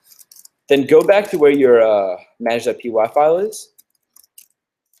environment. Then go back to where your manage.py file is.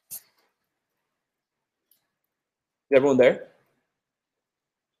 Is everyone there?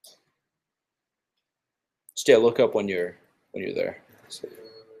 Just look up when you're there. So,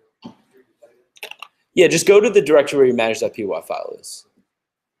 yeah, just go to the directory where your manage.py file is.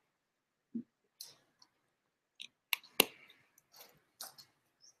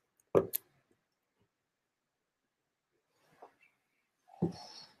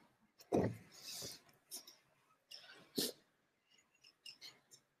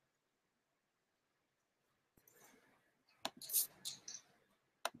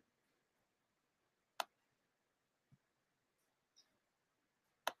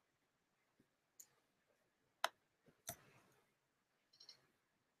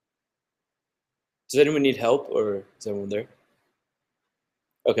 Does anyone need help, or is everyone there?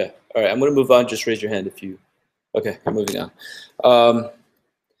 Okay, all right, I'm gonna move on. Just raise your hand if you, okay, I'm moving on.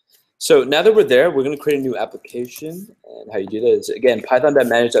 So now that we're there, we're gonna create a new application. And how you do that is, again,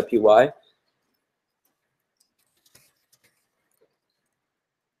 python.manage.py.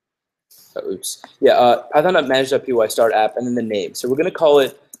 Oops. Yeah, python.manage.py start app, and then the name. So we're gonna call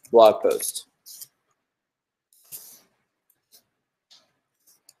it blog post.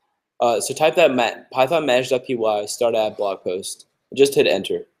 So type that python manage.py start app blog post. Just hit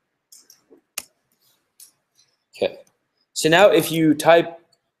enter. Okay. So now if you type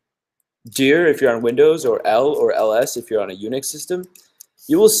dir if you're on Windows, or L or ls if you're on a Unix system,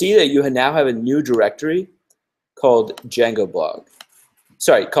 you will see that you now have a new directory called Django blog.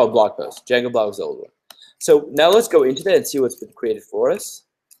 Sorry, called blog post. Django blog is the old one. So now let's go into that and see what's been created for us.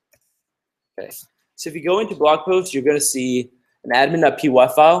 Okay. So if you go into blog post, you're going to see an admin.py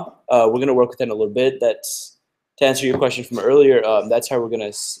file. We're going to work with that in a little bit. That's to answer your question from earlier. That's how we're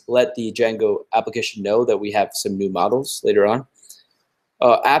going to let the Django application know that we have some new models later on.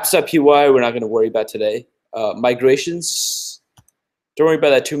 Apps.py, we're not going to worry about today. Migrations, don't worry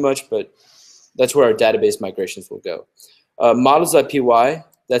about that too much, but that's where our database migrations will go. Models.py,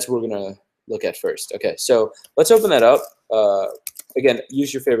 that's what we're going to look at first. Okay, so let's open that up. Again,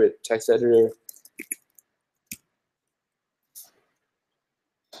 use your favorite text editor.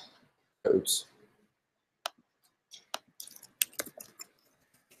 Oops.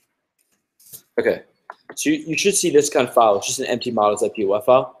 Okay, so you should see this kind of file. It's just an empty models.py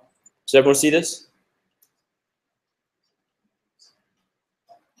file. Does everyone see this?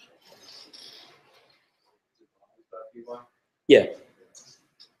 Yeah.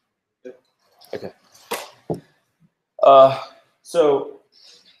 Okay. So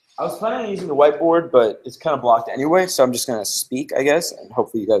I was planning on using the whiteboard, but it's kind of blocked anyway, so I'm just going to speak, I guess, and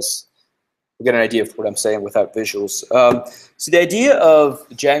hopefully you guys will get an idea of what I'm saying without visuals. So the idea of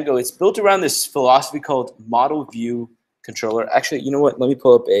Django, it's built around this philosophy called model view controller. Actually, you know what? Let me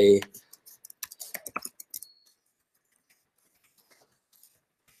pull up a...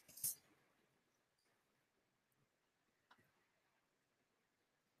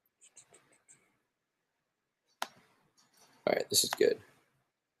 All right, this is good.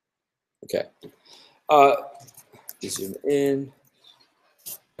 Okay. Zoom in.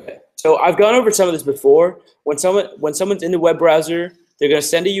 Okay. So I've gone over some of this before. When someone's in the web browser, they're going to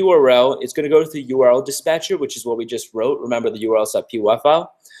send a URL. It's going to go to the URL dispatcher, which is what we just wrote. Remember the urls.py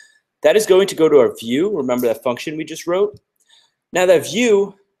file. That is going to go to our view. Remember that function we just wrote. Now that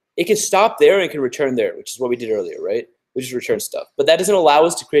view, it can stop there and it can return there, which is what we did earlier, right? We just return stuff. But that doesn't allow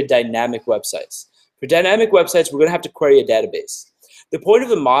us to create dynamic websites. For dynamic websites, we're going to have to query a database. The point of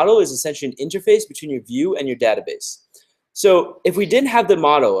the model is essentially an interface between your view and your database. So if we didn't have the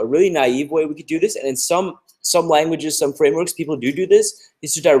model, a really naive way we could do this, and in some languages, some frameworks, people do this,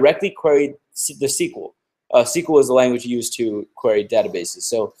 is to directly query the SQL. SQL is the language used to query databases.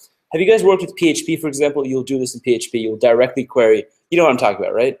 So have you guys worked with PHP, for example? You'll do this in PHP. You'll directly query, you know what I'm talking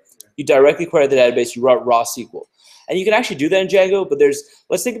about, right? You directly query the database, you write raw SQL. And you can actually do that in Django, but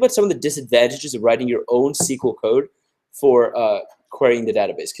let's think about some of the disadvantages of writing your own SQL code. for querying the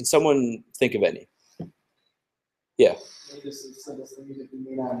database? Can someone think of any? Yeah.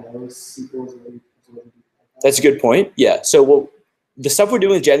 That's a good point. Yeah. So the stuff we're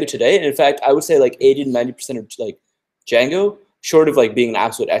doing with Django today, and in fact, I would say like 80 to 90% of like Django, short of like being an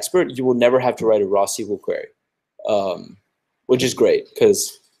absolute expert, you will never have to write a raw SQL query, which is great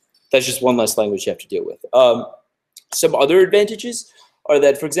because that's just one less language you have to deal with. Some other advantages are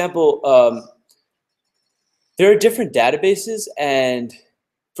that, for example, there are different databases, and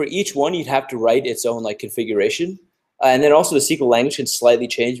for each one, you'd have to write its own like configuration. And then also the SQL language can slightly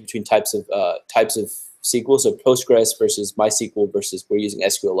change between types of SQL. So Postgres versus MySQL versus we're using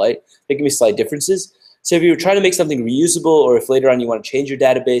SQLite. There can be slight differences. So if you're trying to make something reusable, or if later on you want to change your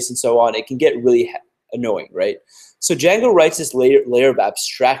database and so on, it can get really annoying, right? So Django writes this layer of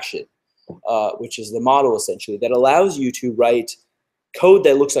abstraction, which is the model essentially, that allows you to write code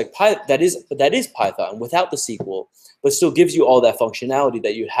that looks like that is Python without the SQL, but still gives you all that functionality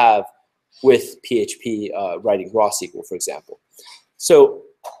that you have with PHP writing raw SQL, for example. So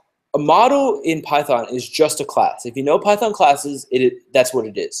a model in Python is just a class. If you know Python classes, that's what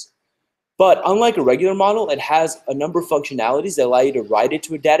it is. But unlike a regular model, it has a number of functionalities that allow you to write it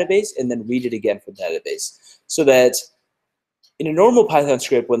to a database and then read it again from the database. So that in a normal Python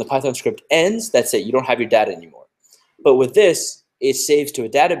script, when the Python script ends, that's it. You don't have your data anymore. But with this, it saves to a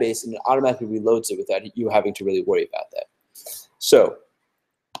database and it automatically reloads it without you having to really worry about that. So,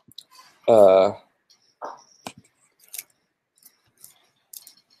 okay.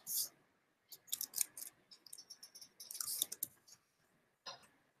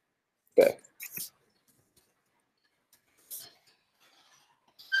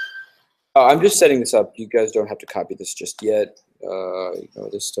 I'm just setting this up. You guys don't have to copy this just yet. You know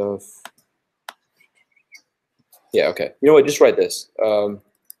this stuff. Yeah, okay. You know what? Just write this.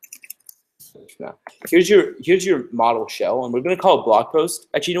 Now, here's your model shell, and we're going to call it blog post.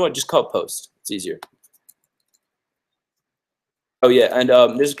 Actually, you know what? Just call it post. It's easier. Oh yeah, and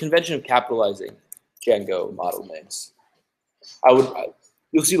there's a convention of capitalizing Django model names.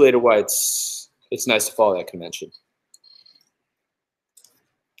 You'll see later why it's nice to follow that convention.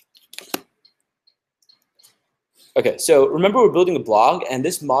 Okay, so remember we're building a blog, and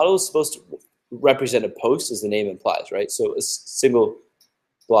this model is supposed to represent a post, as the name implies, right? So a single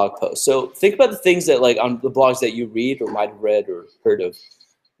blog post. So think about the things that, like, on the blogs that you read or might have read or heard of.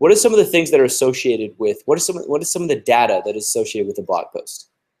 What are some of the things that are associated with? What is some of the data that is associated with a blog post?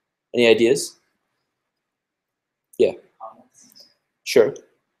 Any ideas? Yeah. Sure.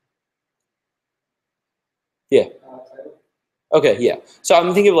 Yeah. Okay, yeah. So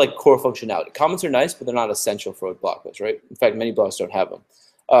I'm thinking of like core functionality. Comments are nice, but they're not essential for a blog post, right? In fact, many blogs don't have them.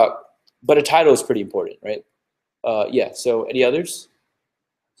 But a title is pretty important, right? Yeah, so any others?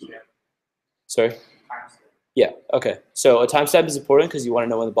 Yeah. Sorry? Yeah, okay. So a timestamp is important because you want to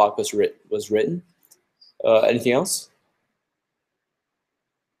know when the blog post was written. Anything else?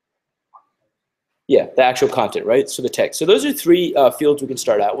 Yeah, the actual content, right? So the text. So those are three fields we can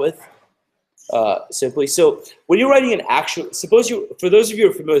start out with. Simply. So when you're writing an actual, for those of you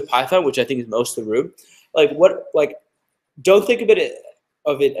who are familiar with Python, which I think is most of the room, don't think of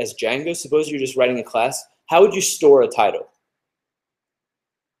it as Django. Suppose you're just writing a class. How would you store a title?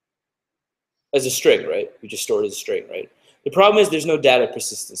 As a string, right? You just store it as a string, right? The problem is there's no data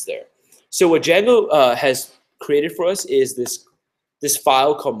persistence there. So what Django has created for us is this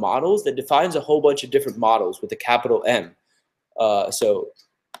file called models that defines a whole bunch of different models with a capital M. That's what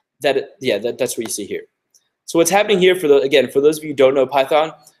you see here. So what's happening here, for those of you who don't know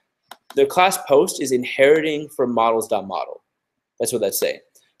Python, the class post is inheriting from models.model. That's what that's saying.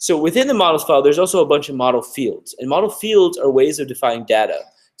 So within the models file, there's also a bunch of model fields. And model fields are ways of defining data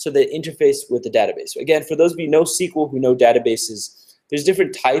so they interface with the database. So again, for those of you who know SQL, who know databases, there's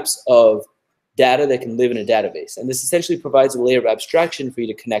different types of data that can live in a database. And this essentially provides a layer of abstraction for you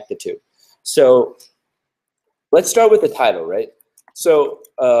to connect the two. So let's start with the title, right? So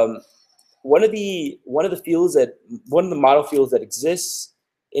one of the model fields that exists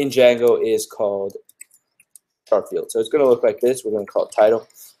in Django is called char field. So it's going to look like this. We're going to call it title.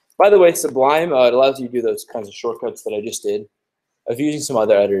 By the way, Sublime, it allows you to do those kinds of shortcuts that I just did. If you're using some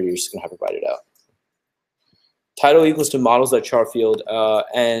other editor, you're just going to have to write it out. Title equals to models.char field,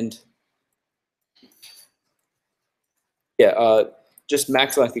 and yeah, just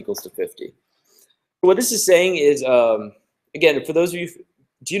max length equals to 50. What this is saying is, again, for those of you,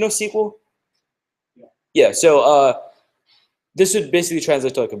 do you know SQL? Yeah, so this would basically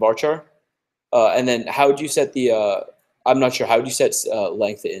translate to like a varchar. And then how would you set the, I'm not sure, how would you set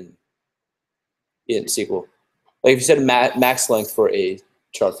length in SQL? Like if you set a max length for a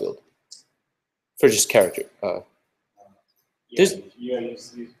char field, for just character. There's- when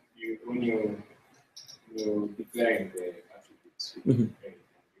you declaring the attributes, Mhm.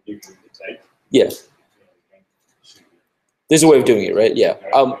 you give the type. Yeah. There's a way of doing it, right? Yeah.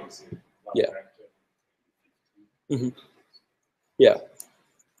 Yeah. Yeah.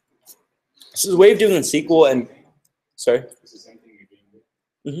 So the way of doing it in SQL and sorry. This is something you're doing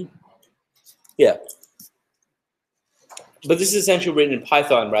with. Yeah. But this is essentially written in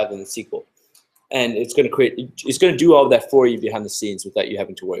Python rather than SQL. And it's going to do all of that for you behind the scenes without you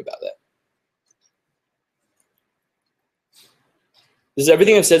having to worry about that. Does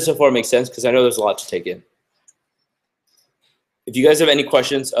everything I've said so far make sense? Because I know there's a lot to take in. If you guys have any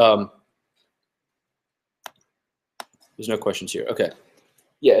questions, there's no questions here. Okay.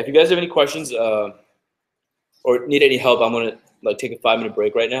 Yeah, if you guys have any questions or need any help, I'm going to take a 5-minute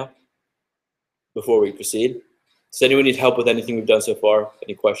break right now before we proceed. Does anyone need help with anything we've done so far?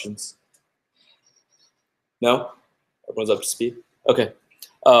 Any questions? No? Everyone's up to speed? Okay.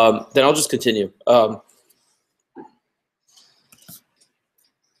 Then I'll just continue.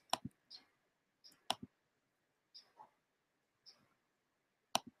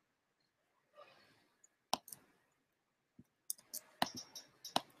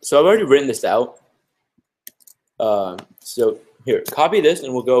 So I've already written this out. So here, copy this,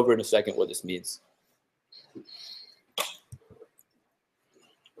 and we'll go over in a second what this means.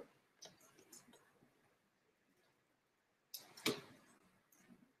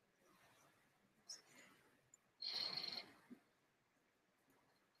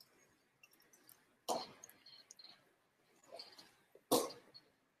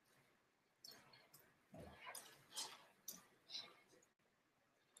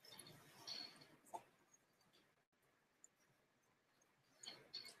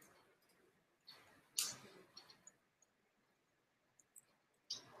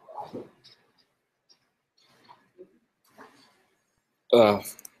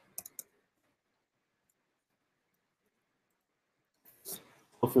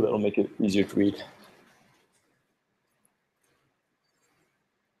 Hopefully that'll make it easier to read.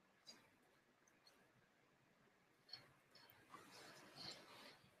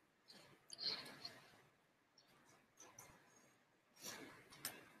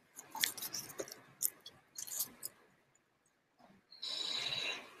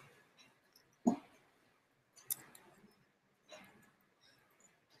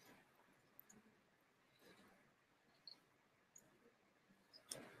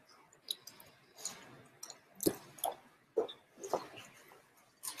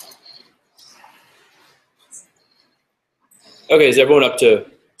 Okay, is everyone up to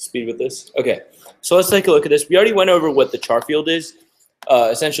speed with this? Okay, so let's take a look at this. We already went over what the char field is.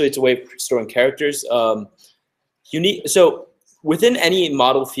 Essentially, it's a way of storing characters. So within any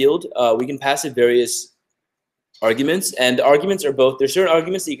model field, we can pass it various arguments, and the arguments are both, there's certain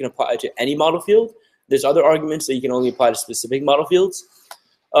arguments that you can apply to any model field. There's other arguments that you can only apply to specific model fields.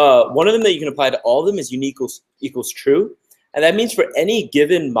 One of them that you can apply to all of them is unique equals true, and that means for any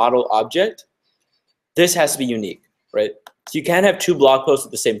given model object, this has to be unique, right? So you can't have 2 blog posts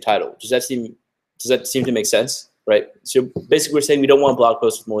with the same title. Does that seem to make sense, right? So basically, we're saying we don't want blog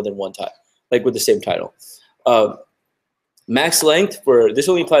posts with more than one title, like with the same title. Max length for this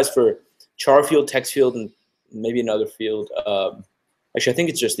only applies for char field, text field, and maybe another field. Actually, I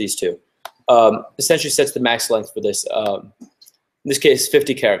think it's just these 2. Essentially sets the max length for this. In this case,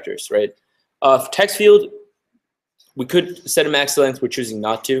 50 characters, right? For text field, we could set a max length. We're choosing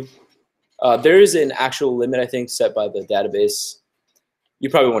not to. There is an actual limit, I think, set by the database.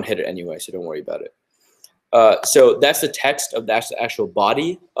 You probably won't hit it anyway, so don't worry about it. So that's the text of the actual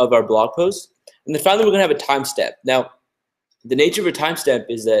body of our blog post. And then finally, we're going to have a timestamp. Now, the nature of a timestamp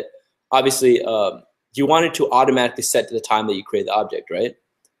is that, obviously, you want it to automatically set to the time that you create the object, right?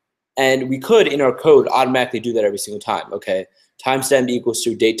 And we could, in our code, automatically do that every single time. Okay, timestamp equals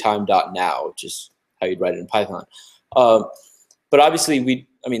to datetime.now, which is how you'd write it in Python. But obviously,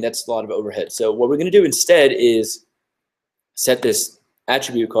 that's a lot of overhead. So what we're going to do instead is set this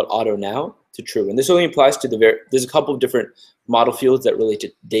attribute called auto now to true. And this only applies to there's a couple of different model fields that relate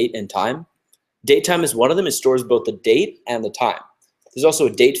to date and time. Date time is one of them. It stores both the date and the time. There's also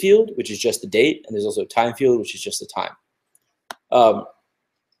a date field, which is just the date, and there's also a time field, which is just the time. And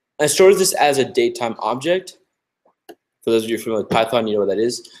it stores this as a date-time object. For those of you familiar with Python, you know what that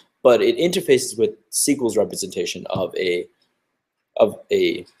is. But it interfaces with SQL's representation of the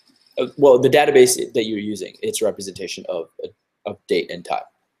database that you're using. It's a representation of date and time.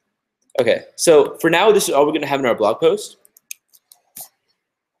 Okay, so for now, this is all we're going to have in our blog post.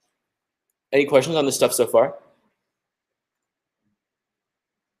 Any questions on this stuff so far?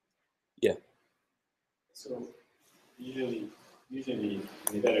 Yeah. So usually Usually in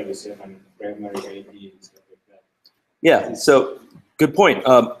the database you have a primary ID and stuff like that. Yeah, so good point.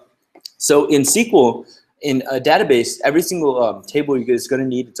 So in SQL, in a database, every single table you get is going to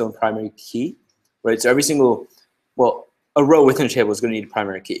need its own primary key, right? So every single, well, a row within a table is going to need a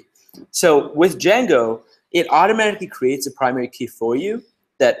primary key. So with Django, it automatically creates a primary key for you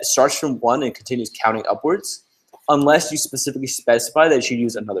that starts from 1 and continues counting upwards, unless you specifically specify that you should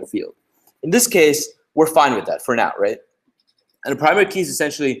use another field. In this case, we're fine with that for now, right? And a primary key is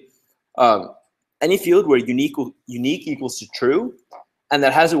essentially any field where unique equals to true, and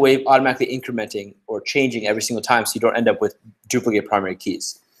that has a way of automatically incrementing or changing every single time, so you don't end up with duplicate primary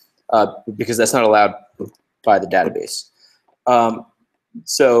keys, because that's not allowed by the database.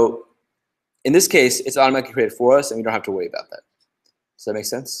 So in this case, it's automatically created for us, and we don't have to worry about that. Does that make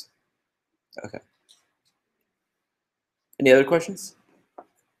sense? Okay. Any other questions?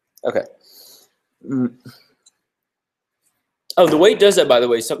 Okay. Oh, the way it does that, by the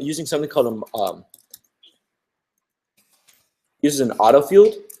way, using something called uses an auto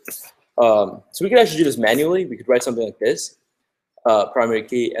field. So we could actually do this manually. We could write something like this, primary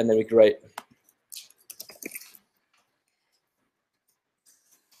key, and then we could write,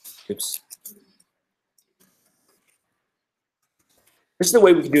 oops. This is the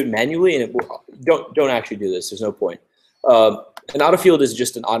way we can do it manually, and don't actually do this. There's no point. An auto field is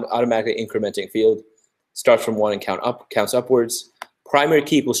just an automatically incrementing field. Starts from 1 and counts upwards. Primary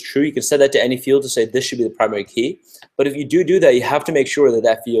key equals true. You can set that to any field to say this should be the primary key. But if you do that, you have to make sure that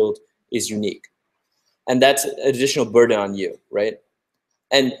that field is unique. And that's an additional burden on you, right?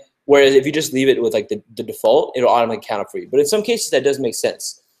 And whereas if you just leave it with like the default, it'll automatically count up for you. But in some cases, that does make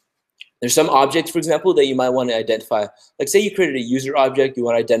sense. There's some objects, for example, that you might want to identify. Like say you created a user object, you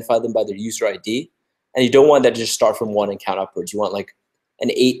want to identify them by their user ID, and you don't want that to just start from 1 and count upwards. You want like an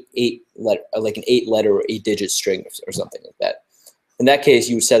 8 letter or 8 digit string or something like that. In that case,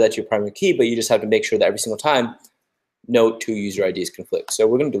 you would set that to your primary key, but you just have to make sure that every single time no 2 user IDs conflict. So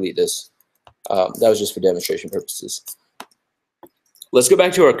we're going to delete this. That was just for demonstration purposes. Let's go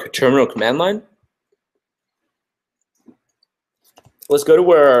back to our terminal command line. Let's go to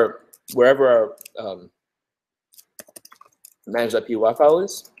wherever our manage.py file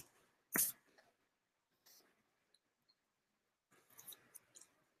is.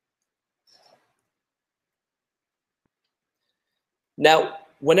 Now,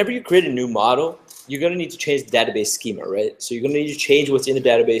 whenever you create a new model, you're going to need to change the database schema, right? So you're going to need to change what's in the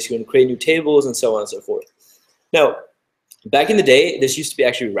database. You're going to create new tables and so on and so forth. Now, back in the day, this used to be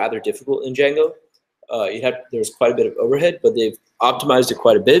actually rather difficult in Django. There's quite a bit of overhead, but they've optimized it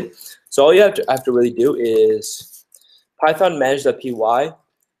quite a bit. So all you have to really do is Python manage.py.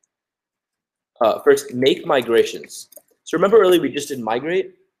 First, make migrations. So remember earlier we just did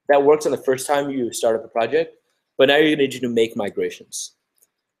migrate? That works on the first time you start up a project. But now you're going to need to make migrations.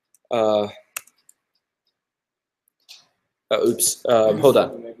 Hold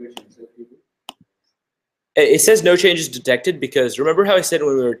on. It says no changes detected because remember how I said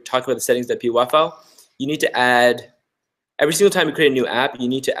when we were talking about the settings.py file, you need to add, every single time you create a new app, you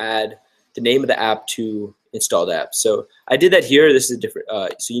need to add the name of the app to installed app. So I did that here. This is a different,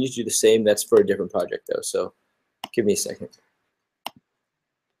 so you need to do the same. That's for a different project though. So give me a second.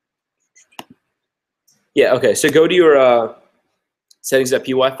 Yeah, okay, so go to your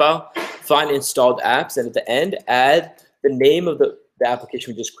settings.py file, find installed apps, and at the end, add the name of the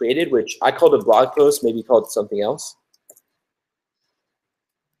application we just created, which I called a blog post, maybe called something else.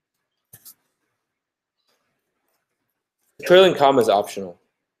 Trailing comma is optional.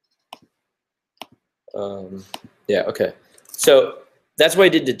 Yeah, okay. So that's why I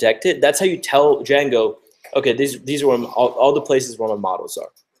did detect it. That's how you tell Django, okay, these are where all the places where my models are.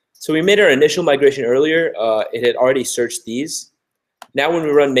 So we made our initial migration earlier. It had already searched these. Now when we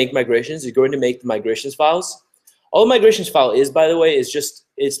run make migrations, it's going to make the migrations files. All the migrations file is, by the way, is just,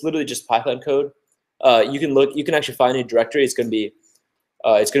 it's literally just Python code. You can actually find a directory. It's going to be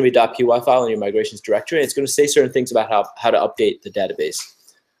 .py file in your migrations directory. And it's going to say certain things about how to update the database.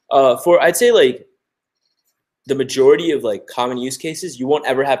 For I'd say like the majority of like common use cases, you won't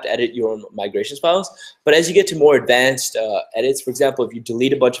ever have to edit your own migrations files. But as you get to more advanced edits, for example, if you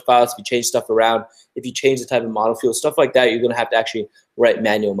delete a bunch of files, if you change stuff around, if you change the type of model field, stuff like that, you're going to have to actually write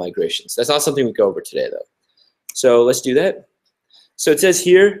manual migrations. That's not something we go over today, though. So let's do that. So it says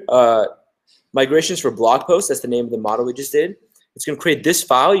here, migrations for blog posts. That's the name of the model we just did. It's going to create this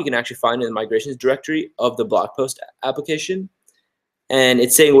file. You can actually find in the migrations directory of the blog post application. And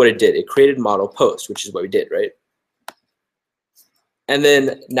it's saying what it did. It created model post, which is what we did, right? And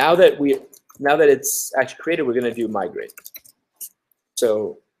then now that it's actually created, we're going to do migrate.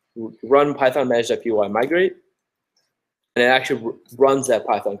 So run Python manage.py migrate. and it actually runs that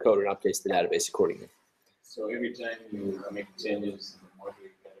Python code and updates the database accordingly. So every time you make changes in the module, you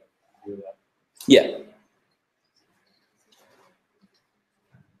gotta do that. Yeah.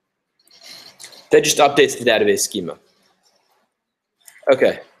 That just updates the database schema.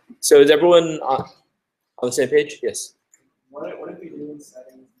 Okay. So is everyone on the same page? Yes. What if we do in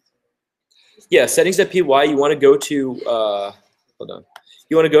settings? Yeah, settings.py, you want to go to, hold on.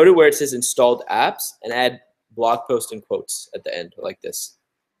 You want to go to where it says installed apps and add blog post and quotes at the end like this.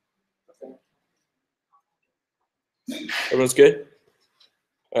 Everyone's good?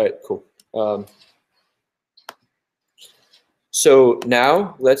 All right, cool. So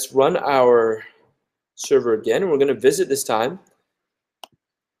now let's run our server again, and we're going to visit this time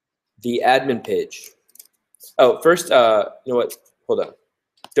the admin page. Oh, first, you know what? Hold on.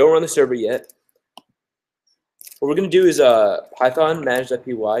 Don't run the server yet. What we're going to do is Python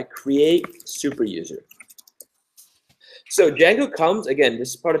manage.py create super user. So Django comes, again, this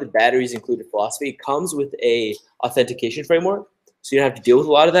is part of the batteries included philosophy. It comes with a authentication framework, so you don't have to deal with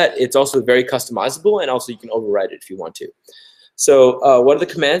a lot of that. It's also very customizable, and also you can override it if you want to. So one of the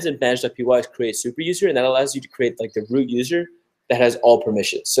commands in manage.py is create super user, and that allows you to create like the root user that has all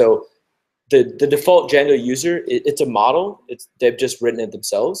permissions. So the default Django user, it's a model. They've just written it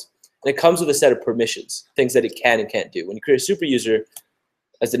themselves. And it comes with a set of permissions, things that it can and can't do. When you create a super user,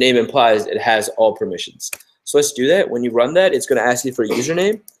 as the name implies, it has all permissions. So let's do that. When you run that, it's going to ask you for a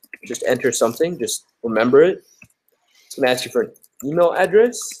username. Just enter something. Just remember it. It's going to ask you for an email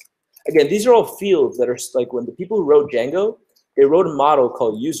address. Again, these are all fields that are like when the people who wrote Django, they wrote a model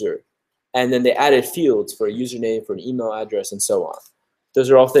called user, and then they added fields for a username, for an email address, and so on.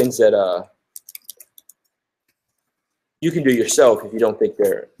 Those are all things that you can do yourself if you don't think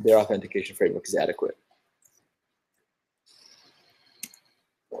their authentication framework is adequate.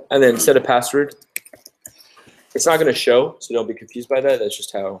 And then set a password. It's not going to show, so don't be confused by that. That's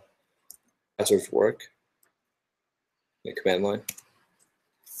just how passwords work in the command line.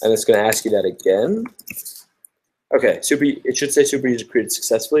 And it's going to ask you that again. Okay, it should say super user created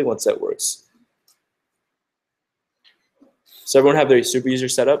successfully once that works. So everyone have their super user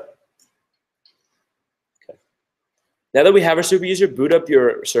set up? Okay. Now that we have our super user, boot up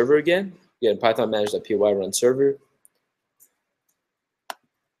your server again. Again, Python manage.py run server.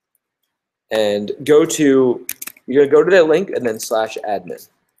 And you're gonna go to that link and then /admin.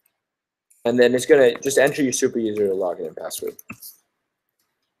 And then it's gonna just enter your super user login and password.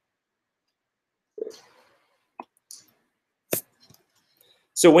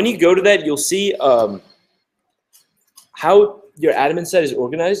 So when you go to that, you'll see how your admin site is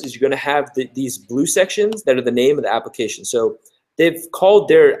organized is you're going to have these blue sections that are the name of the application. So they've called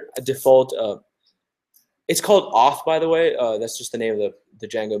their default, it's called auth, by the way. That's just the name of the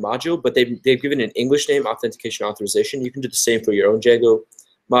Django module, but they've given an English name, authentication authorization. You can do the same for your own Django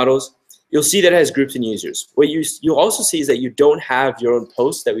models. You'll see that it has groups and users. What you'll also see is that you don't have your own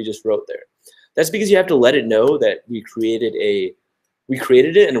post that we just wrote there. That's because you have to let it know that we created it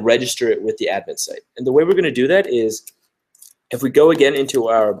and register it with the admin site. And the way we're going to do that is if we go again into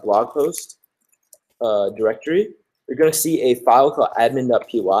our blog post directory, you're going to see a file called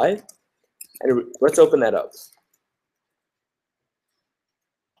admin.py. And let's open that up.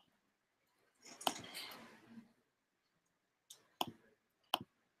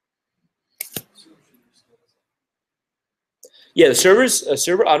 Yeah, the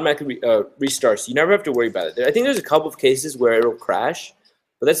server automatically restarts. You never have to worry about it. I think there's a couple of cases where it'll crash,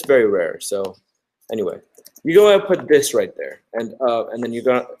 but that's very rare. So anyway, you're going to put this right there, and then you're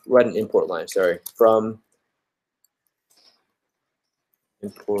going to write an import line. Sorry, from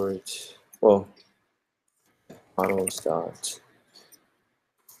import models dot.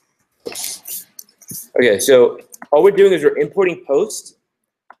 Okay, so all we're doing is we're importing post.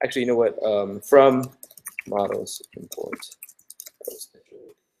 Actually, you know what? From models import.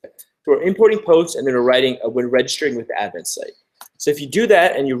 So we're importing posts and then we're registering with the admin site. So if you do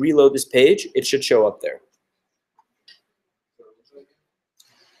that and you reload this page, it should show up there.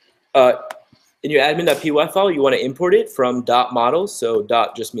 In your admin.py file, you want to import it from .models. So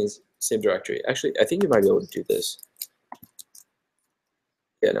dot just means same directory. Actually, I think you might be able to do this.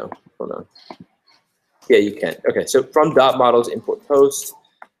 Yeah, no, hold on. Yeah, you can. Okay, so from .models import post.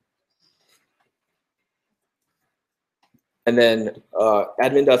 And then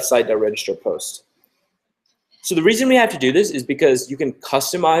admin.site.register post. So the reason we have to do this is because you can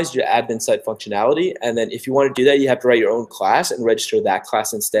customize your admin site functionality, and then if you want to do that, you have to write your own class and register that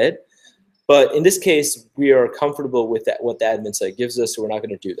class instead. But in this case, we are comfortable with what the admin site gives us, so we're not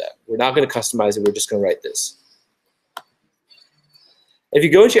going to do that. We're not going to customize it. We're just going to write this. If you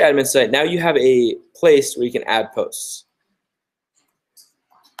go into your admin site, now you have a place where you can add posts.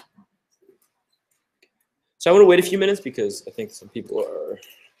 So I'm going to wait a few minutes because I think some people are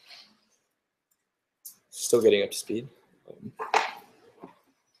still getting up to speed.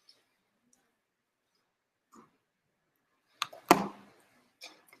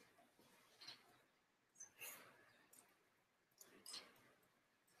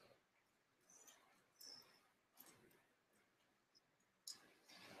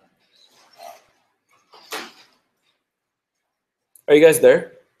 Are you guys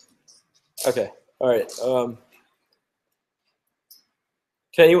there? Okay. All right.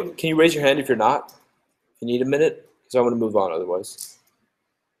 Can you raise your hand if you're not? If you need a minute, because I want to move on otherwise.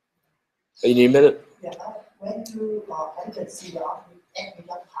 Oh, you need a minute? Yeah, when you enter CR, admin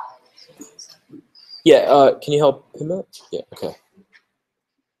file. Yeah. Can you help him out? Yeah. Okay.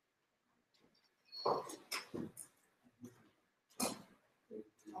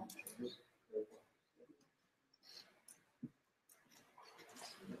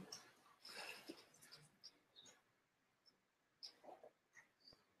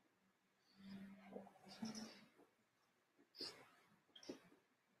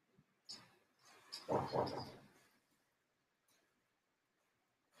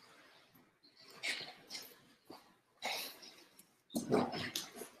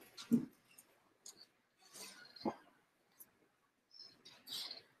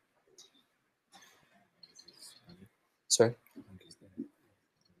 Sorry.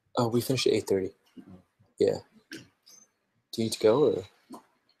 Oh, we finished at 8:30. Yeah. Do you need to go or?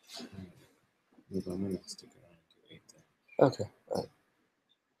 Okay. All right.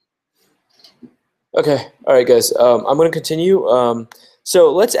 Okay. All right, guys. I'm going to continue.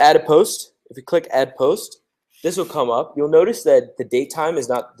 So let's add a post. If we click Add Post, this will come up. You'll notice that the date and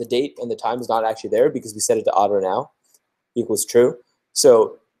the time is not actually there because we set it to auto now equals true.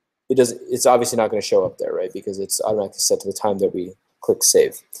 So it's obviously not going to show up there, right? Because it's automatically set to the time that we click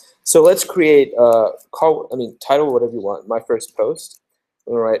save. So let's create title whatever you want. My first post.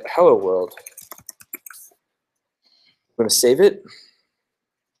 I'm going to write hello world. I'm going to save it.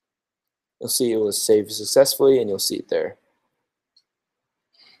 You'll see it was saved successfully and you'll see it there.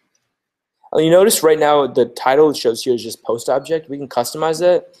 You notice right now the title it shows here is just post object. We can customize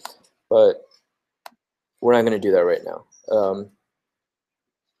that, but we're not going to do that right now.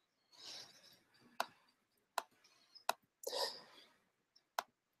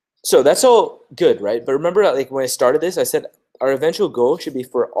 So that's all good, right? But remember, like when I started this, I said our eventual goal should be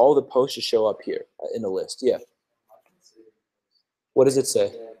for all the posts to show up here in the list. Yeah. What does it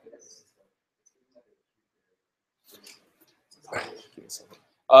say?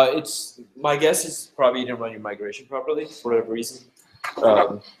 It's my guess is probably you didn't run your migration properly for whatever reason.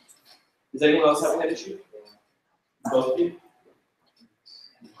 Does anyone else have an issue? Both of you?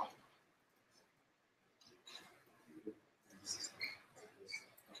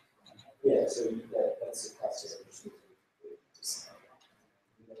 Yeah, so that's the process.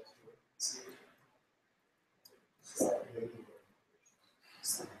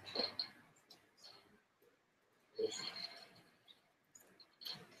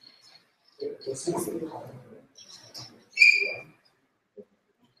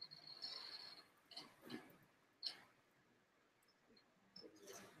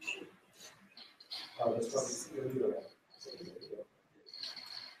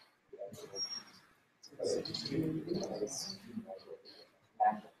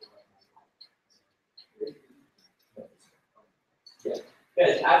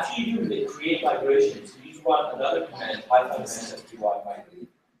 Guys, after you do the create migrations, you just run another command, Python command migrate. You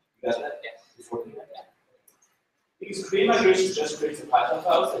got that? Yeah. It's working like that. Because create migrations just creates the Python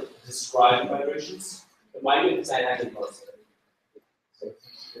files that describe migrations. The migrate design actually works.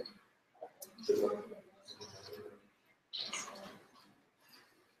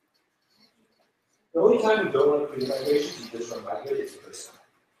 The only time you don't want to create migrations, you just run migrate is the first time.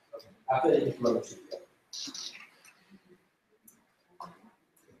 After that, you can run the two together.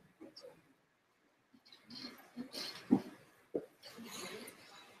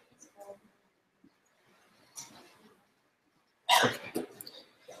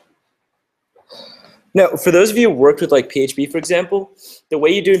 Now, for those of you who worked with like PHP, for example, the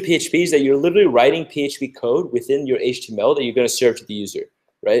way you do in PHP is that you're literally writing PHP code within your HTML that you're going to serve to the user,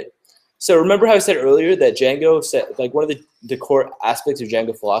 right? So remember how I said earlier that Django said, like one of the core aspects of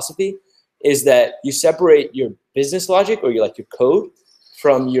Django philosophy is that you separate your business logic or your code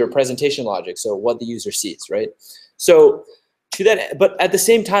from your presentation logic, so what the user sees, right? So to that, but at the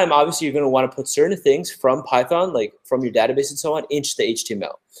same time, obviously you're going to want to put certain things from Python, like from your database and so on, into the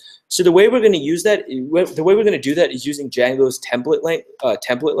HTML. So the way we're going to use that, the way we're going to do that is using Django's template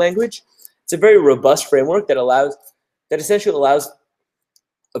language. It's a very robust framework that essentially allows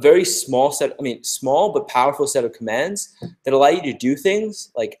a very small set, small but powerful set of commands that allow you to do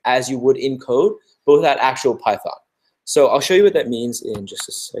things like as you would in code, but without actual Python. So I'll show you what that means in just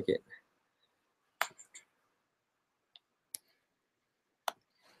a second.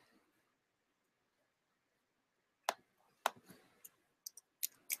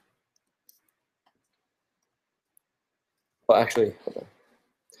 Well, actually, hold on.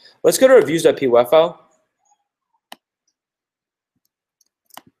 Let's go to our views.py file.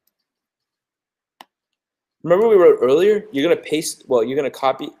 Remember we wrote earlier, you're going to paste, well, you're going to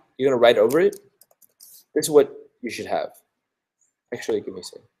copy, you're going to write over it. This is what you should have. Actually, give me a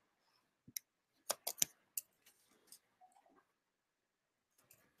second.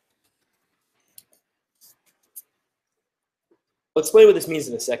 I'll explain what this means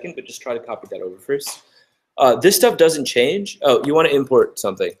in a second, but just try to copy that over first. This stuff doesn't change. Oh, you want to import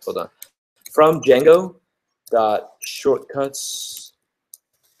something. Hold on. From Django shortcuts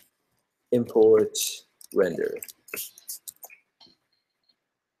import render.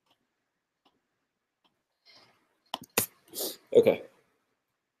 Okay.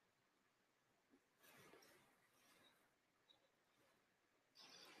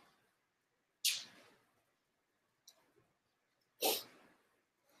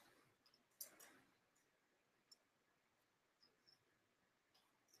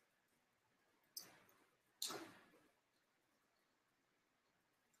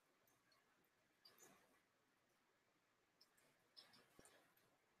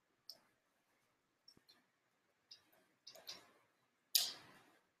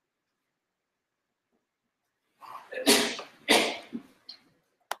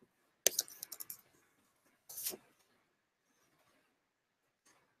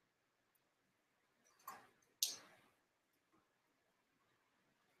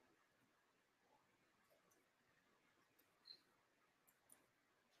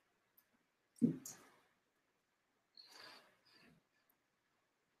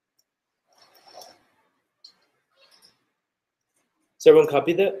 So everyone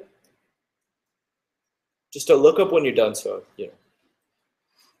copy that? Just to look up when you're done, so you know.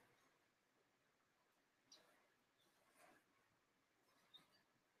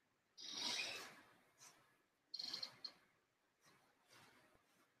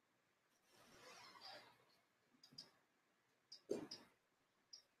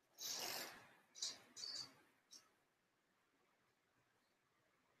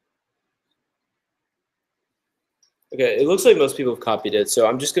 Okay, it looks like most people have copied it, so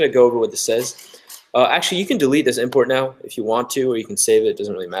I'm just going to go over what this says. Actually, you can delete this import now if you want to, or you can save it. It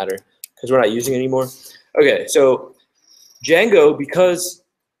doesn't really matter because we're not using it anymore. Okay, so Django, because,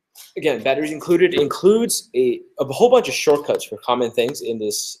 again, batteries included, includes a whole bunch of shortcuts for common things in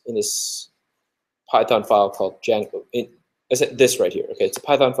this Python file called Django. This right here, okay? It's a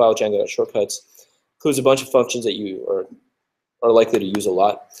Python file, Django.shortcuts. Includes a bunch of functions that you are likely to use a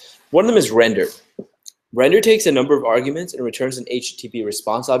lot. One of them is render. Render takes a number of arguments and returns an HTTP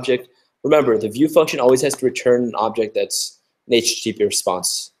response object. Remember, the view function always has to return an object that's an HTTP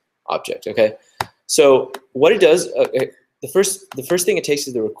response object, okay? So what it does, the first thing it takes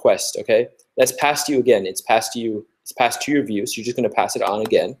is the request, okay? That's passed to you again. It's passed to your view, so you're just gonna pass it on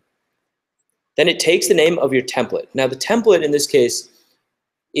again. Then it takes the name of your template. Now the template in this case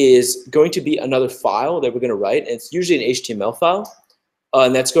is going to be another file that we're gonna write, and it's usually an HTML file.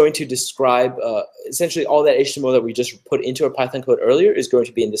 And that's going to describe essentially all that HTML that we just put into our Python code earlier is going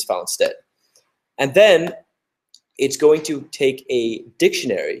to be in this file instead. And then it's going to take a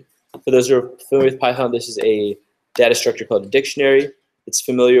dictionary. For those who are familiar with Python, this is a data structure called a dictionary. It's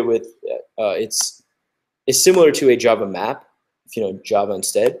familiar with, it's similar to a Java map, if you know Java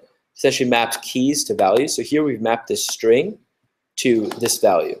instead. Essentially maps keys to values. So here we've mapped this string to this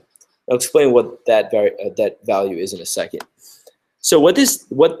value. I'll explain what that value is in a second. So what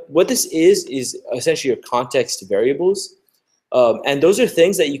this is essentially your context variables, and those are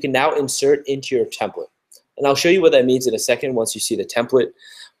things that you can now insert into your template. And I'll show you what that means in a second once you see the template.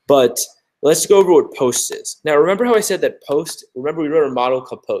 But let's go over what post is. Now remember how I said that post? Remember we wrote a model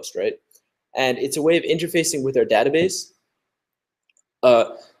called post, right? And it's a way of interfacing with our database.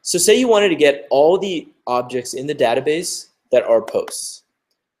 So say you wanted to get all the objects in the database that are posts.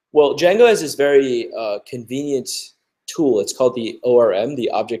 Well, Django has this very convenient tool. It's called the ORM, the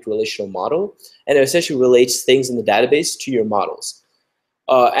Object Relational Model, and it essentially relates things in the database to your models.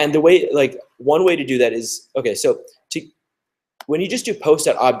 And the way, one way to do that is, okay, so when you just do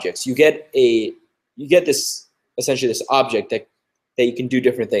post.objects, you get this essentially this object that you can do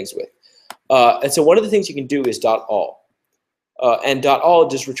different things with. And so one of the things you can do is .all, and .all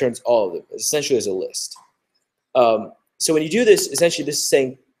just returns all of them, essentially as a list. So when you do this, essentially this is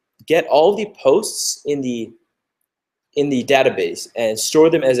saying get all of the posts in the database and store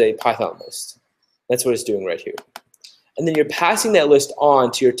them as a Python list. That's what it's doing right here. And then you're passing that list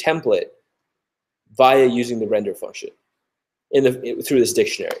on to your template via using the render function through this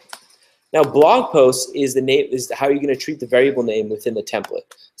dictionary. Now, blog posts is how you're going to treat the variable name within the template.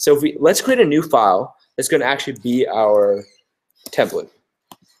 So let's create a new file that's going to actually be our template.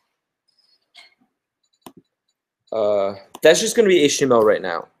 That's just going to be HTML right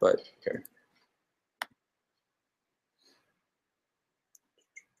now, but here.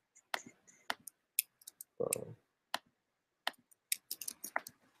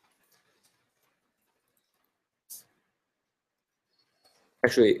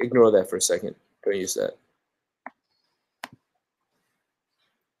 Actually, ignore that for a second. Don't use that.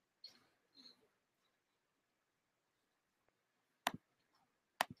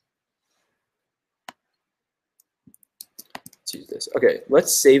 Let's use this. Okay,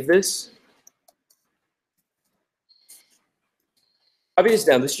 let's save this. Copy this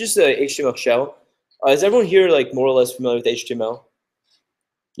down. This is just a HTML shell. Is everyone here like more or less familiar with HTML?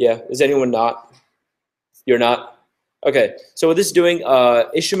 Yeah. Is anyone not? You're not? Okay. So what this is doing,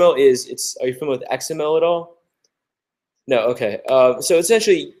 HTML is are you familiar with XML at all? No. Okay. So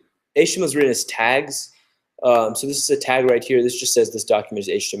essentially, HTML is written as tags. So this is a tag right here. This just says this document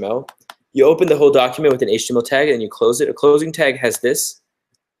is HTML. You open the whole document with an HTML tag and you close it. A closing tag has this,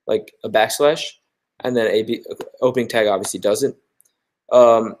 like a backslash, and then an opening tag obviously doesn't.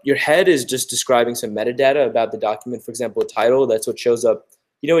 Your head is just describing some metadata about the document. For example, a title, that's what shows up.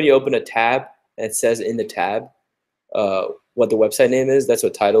 You know when you open a tab and it says in the tab what the website name is? That's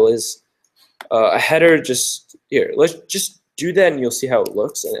what title is. A header, let's just do that and you'll see how it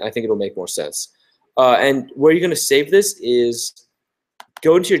looks, and I think it'll make more sense. And where you're going to save this is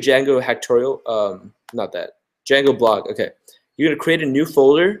go into your Django Hacktorial, not that, Django blog. Okay, you're going to create a new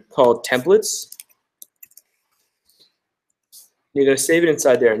folder called templates. You're going to save it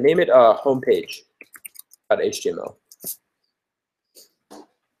inside there and name it homepage.html.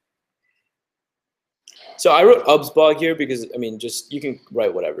 So I wrote Ubs blog here because, I mean, you can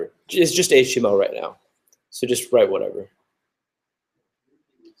write whatever. It's just HTML right now. So just write whatever.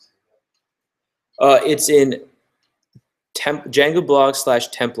 It's in Django blog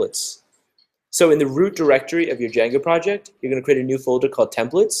 /templates. So in the root directory of your Django project, you're going to create a new folder called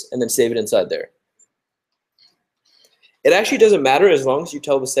templates and then save it inside there. It actually doesn't matter as long as you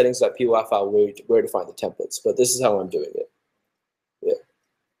tell the settings.py file where to find the templates, but this is how I'm doing it. Yeah.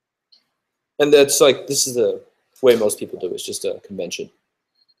 And that's like, this is the way most people do it. It's just a convention.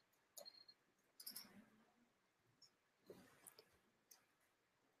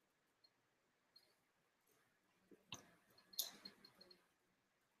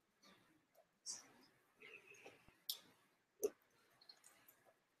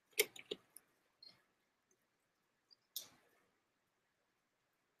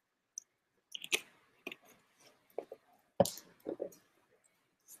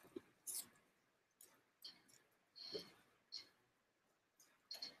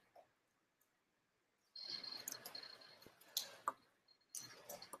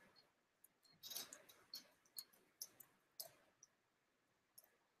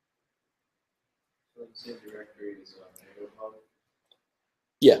 Directory is Django blog?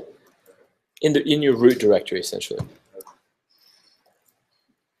 Yeah, in your root directory essentially.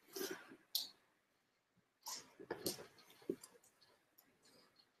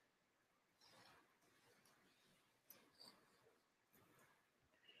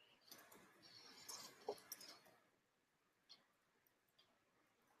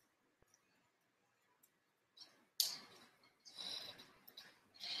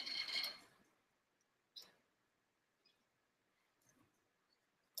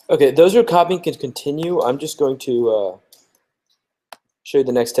 Okay, those who are copying can continue. I'm just going to show you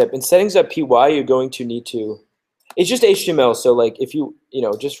the next step. In settings.py, you're going to need to, it's just HTML, so like if you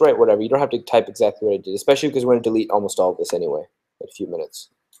just write whatever. You don't have to type exactly what I did, especially because we're going to delete almost all of this anyway in a few minutes.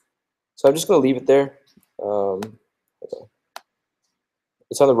 So I'm just going to leave it there. Okay.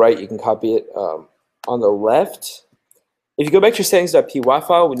 It's on the right, you can copy it. On the left, if you go back to your settings.py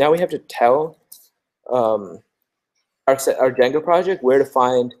file, now we have to tell our Django project where to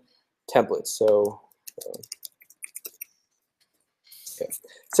find templates. So, okay.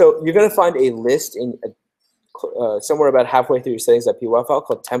 So you're going to find a list in somewhere about halfway through your settings.py file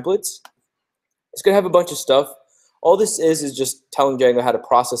called templates. It's going to have a bunch of stuff. All this is just telling Django how to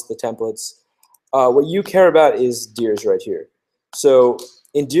process the templates. What you care about is DIRs right here. So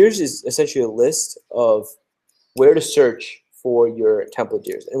in DIRs is essentially a list of where to search for your template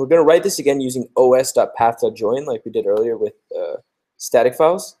tiers. And we're going to write this again using os.path.join like we did earlier with static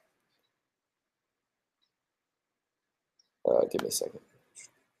files. Give me a second.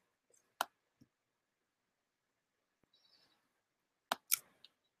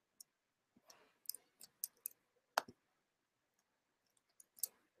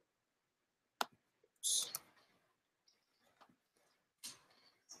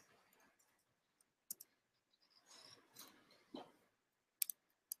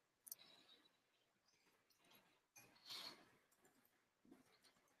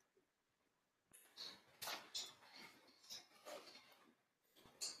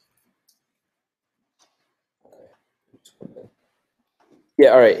 Yeah,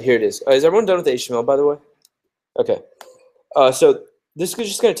 all right, here it is. Is everyone done with the HTML, by the way? Okay. So this is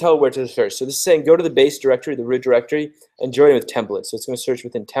just going to tell where to search. So this is saying go to the base directory, the root directory, and join with templates. So it's going to search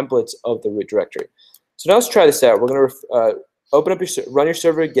within templates of the root directory. So now let's try this out. We're going to open up run your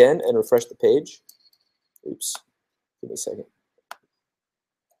server again and refresh the page. Oops. Give me a second.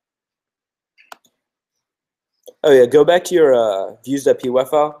 Oh yeah, go back to your views.py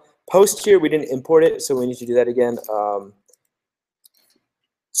file. Post here, we didn't import it, so we need to do that again.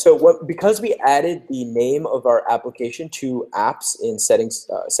 Because we added the name of our application to apps in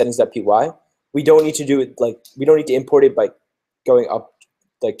settings.py, we don't need to do it we don't need to import it by going up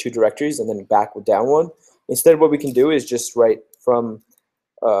like 2 directories and then back down 1. Instead, what we can do is just write from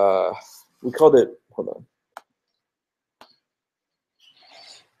we called it, hold on.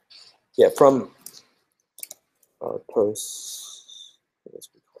 Yeah, from our posts.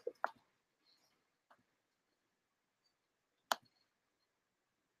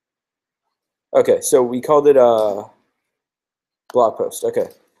 Okay, so we called it a blog post. Okay,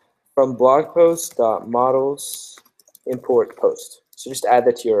 from blog post models import post. So just add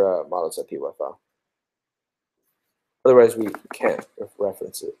that to your models.py file. Otherwise, we can't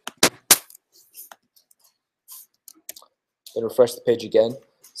reference it. Then refresh the page again.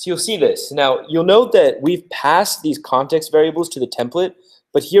 So you'll see this. Now, you'll note that we've passed these context variables to the template,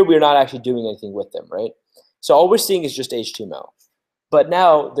 but here we're not actually doing anything with them, right? So all we're seeing is just HTML. But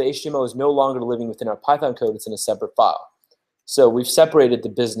now the HTML is no longer living within our Python code. It's in a separate file. So we've separated the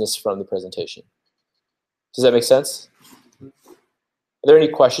business from the presentation. Does that make sense? Are there any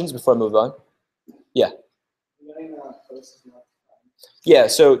questions before I move on? Yeah. Yeah,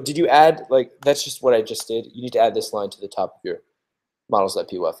 so did you add, that's just what I just did. You need to add this line to the top of your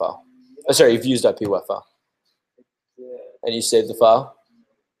models.py file. Oh, sorry, views.py file. And you saved the file?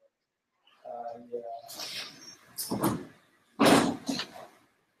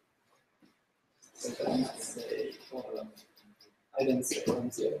 I didn't say it.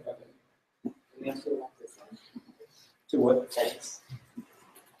 To what?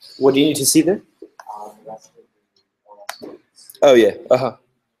 What do you need to see there? Oh, yeah.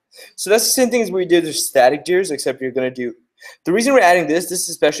 So that's the same thing as we did with static tiers, except you're going to do. The reason we're adding this is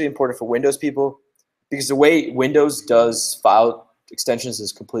especially important for Windows people, because the way Windows does file extensions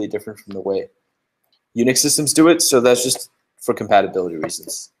is completely different from the way Unix systems do it. So that's just for compatibility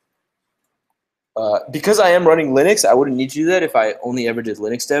reasons. Because I am running Linux, I wouldn't need to do that if I only ever did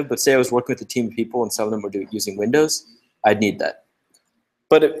Linux dev. But say I was working with a team of people and some of them were using Windows, I'd need that.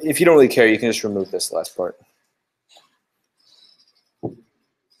 But if you don't really care, you can just remove this last part.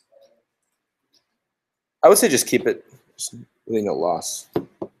 I would say just keep it. There's really no loss.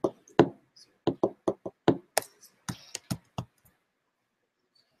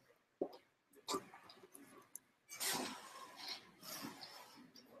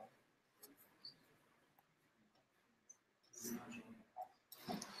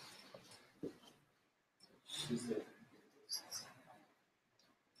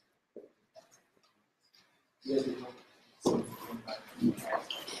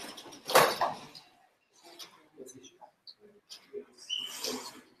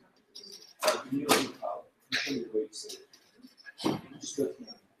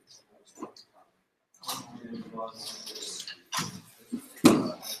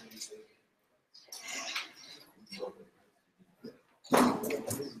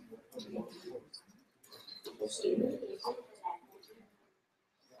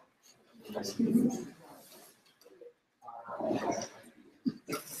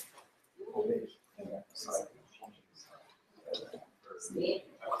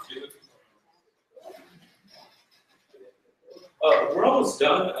 We're almost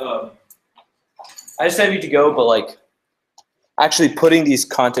done. I just have you to go, but actually putting these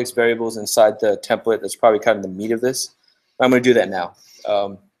context variables inside the template, that's probably kind of the meat of this. I'm going to do that now.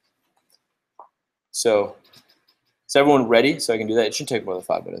 So is everyone ready? So I can do that. It shouldn't take more than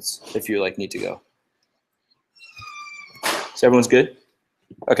 5 minutes if you need to go. So everyone's good?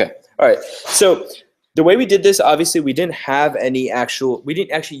 Okay. All right. So the way we did this, obviously, we didn't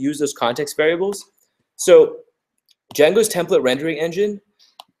actually use those context variables. So Django's template rendering engine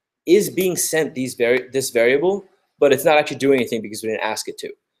is being sent this variable, but it's not actually doing anything because we didn't ask it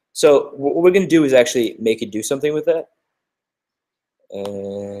to. So what we're going to do is actually make it do something with that.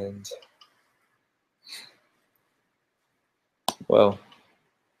 And, well,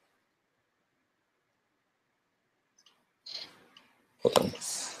 hold on.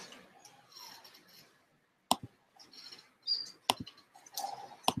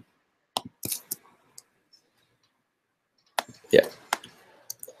 Yeah.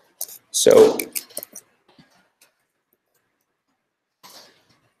 So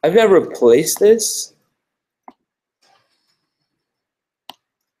I've never replaced this.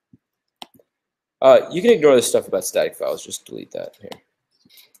 You can ignore the stuff about static files. Just delete that here.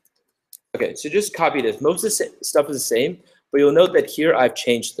 Okay, so just copy this. Most of the stuff is the same, but you'll note that here I've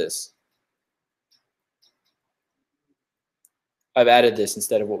changed this. I've added this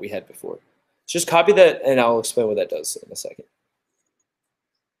instead of what we had before. So just copy that, and I'll explain what that does in a second.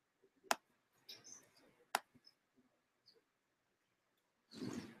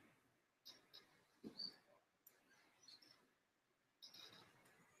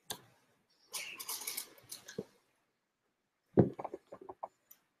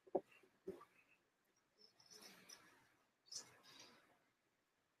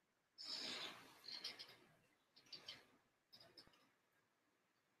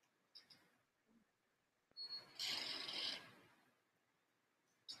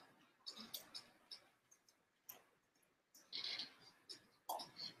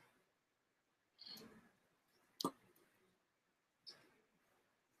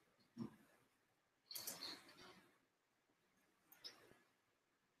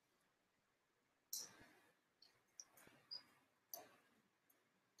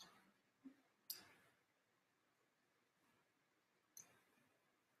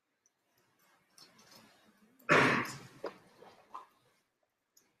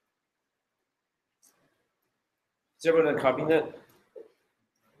 Is everyone copying that?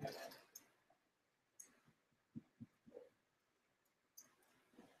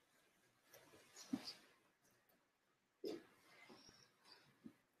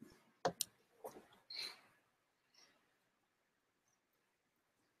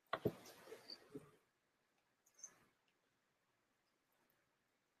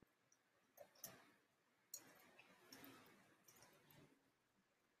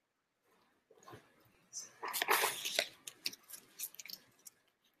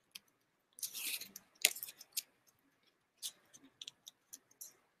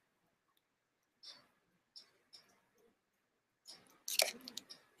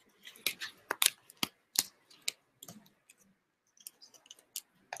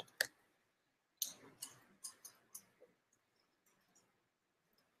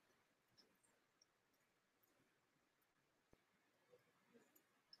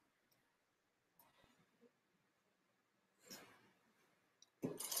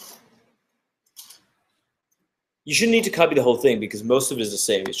 You shouldn't need to copy the whole thing because most of it is the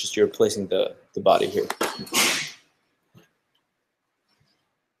same. It's just you're replacing the body here.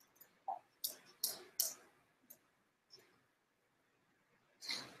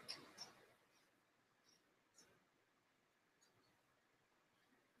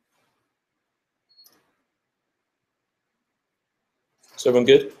 Is everyone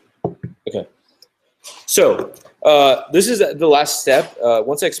good? Okay. So this is the last step.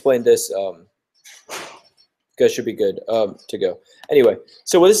 Once I explain this, you guys should be good to go. Anyway,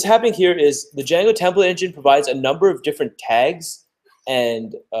 so what is happening here is the Django template engine provides a number of different tags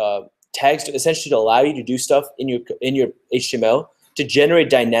and tags to essentially allow you to do stuff in your HTML to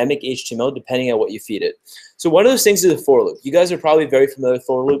generate dynamic HTML depending on what you feed it. So one of those things is a for loop. You guys are probably very familiar with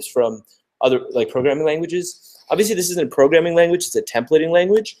for loops from other like programming languages. Obviously, this isn't a programming language; it's a templating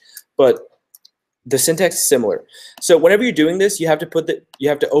language, but the syntax is similar. So whenever you're doing this, you have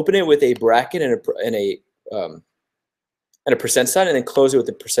to open it with a bracket and a percent sign, and then close it with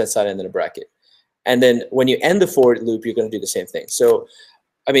a percent sign and then a bracket. And then when you end the for loop, you're going to do the same thing. So,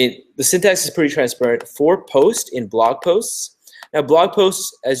 I mean, the syntax is pretty transparent. For post in blog posts. Now, blog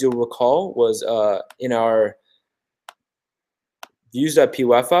posts, as you'll recall, was in our views.py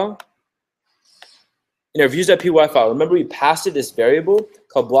file. In our views.py file, remember we passed it this variable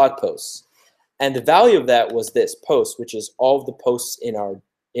called blog posts. And the value of that was this post, which is all of the posts in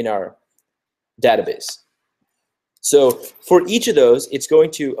our database. So for each of those, it's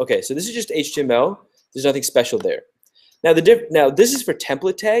going to, okay, so this is just HTML. There's nothing special there. Now, now this is for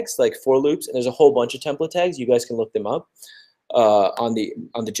template tags, like for loops, and there's a whole bunch of template tags. You guys can look them up. in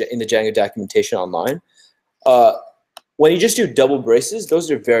the Django documentation online. When you just do double braces,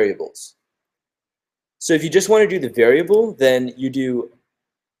 those are variables. So if you just want to do the variable, then you do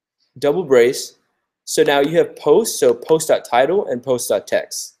double brace. So now you have post, so post.title and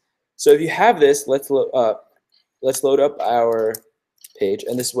post.text. So if you have this, let's load up our page,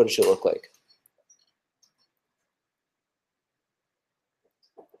 and this is what it should look like.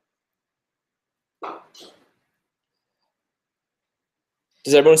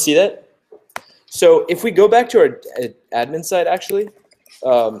 Does everyone see that? So if we go back to our admin side, actually,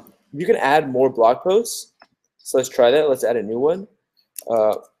 you can add more blog posts. So let's try that. Let's add a new one.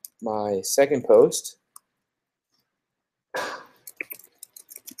 My second post.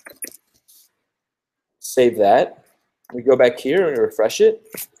 Save that. We go back here and refresh it.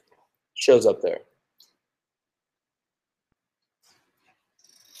 Shows up there.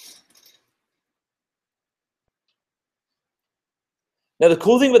 Now the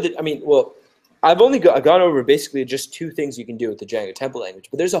cool thing with it, I've only gone over basically just 2 things you can do with the Django template language,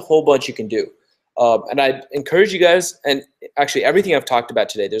 but there's a whole bunch you can do. And I encourage you guys, and actually everything I've talked about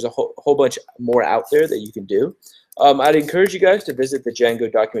today, there's a whole bunch more out there that you can do. I'd encourage you guys to visit the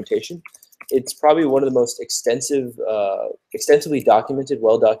Django documentation. It's probably one of the most extensively documented,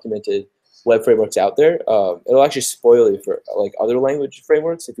 well-documented web frameworks out there. It'll actually spoil you for like other language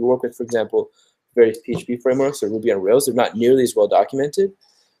frameworks. If you work with, for example, various PHP frameworks or Ruby on Rails, they're not nearly as well documented.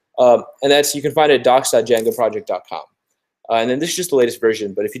 And that's, you can find it at docs.djangoproject.com. And then this is just the latest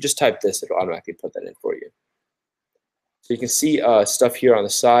version, but if you just type this, it'll automatically put that in for you. So you can see stuff here on the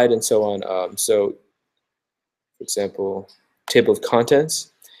side and so on. So, for example, table of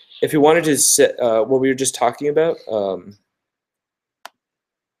contents. If you wanted to set what we were just talking about, so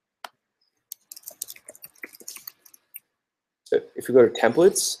if you go to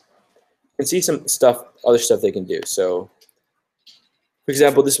templates, you can see some stuff, other stuff they can do. So, for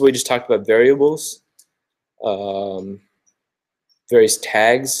example, this is what we just talked about, variables, various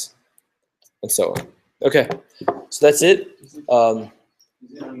tags, and so on. Okay, so that's it.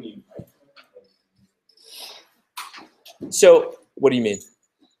 So what do you mean?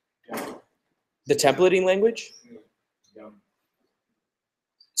 The templating language?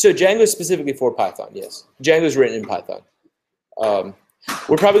 So Django is specifically for Python, yes. Django is written in Python.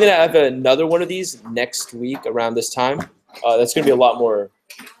 We're probably going to have another one of these next week around this time. That's going to be a lot more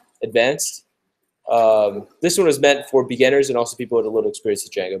advanced. This one was meant for beginners and also people with a little experience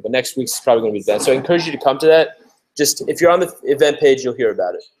with Django, but next week's probably going to be advanced. So I encourage you to come to that. Just if you're on the event page, you'll hear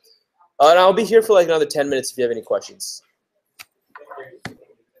about it. And I'll be here for like another 10 minutes if you have any questions.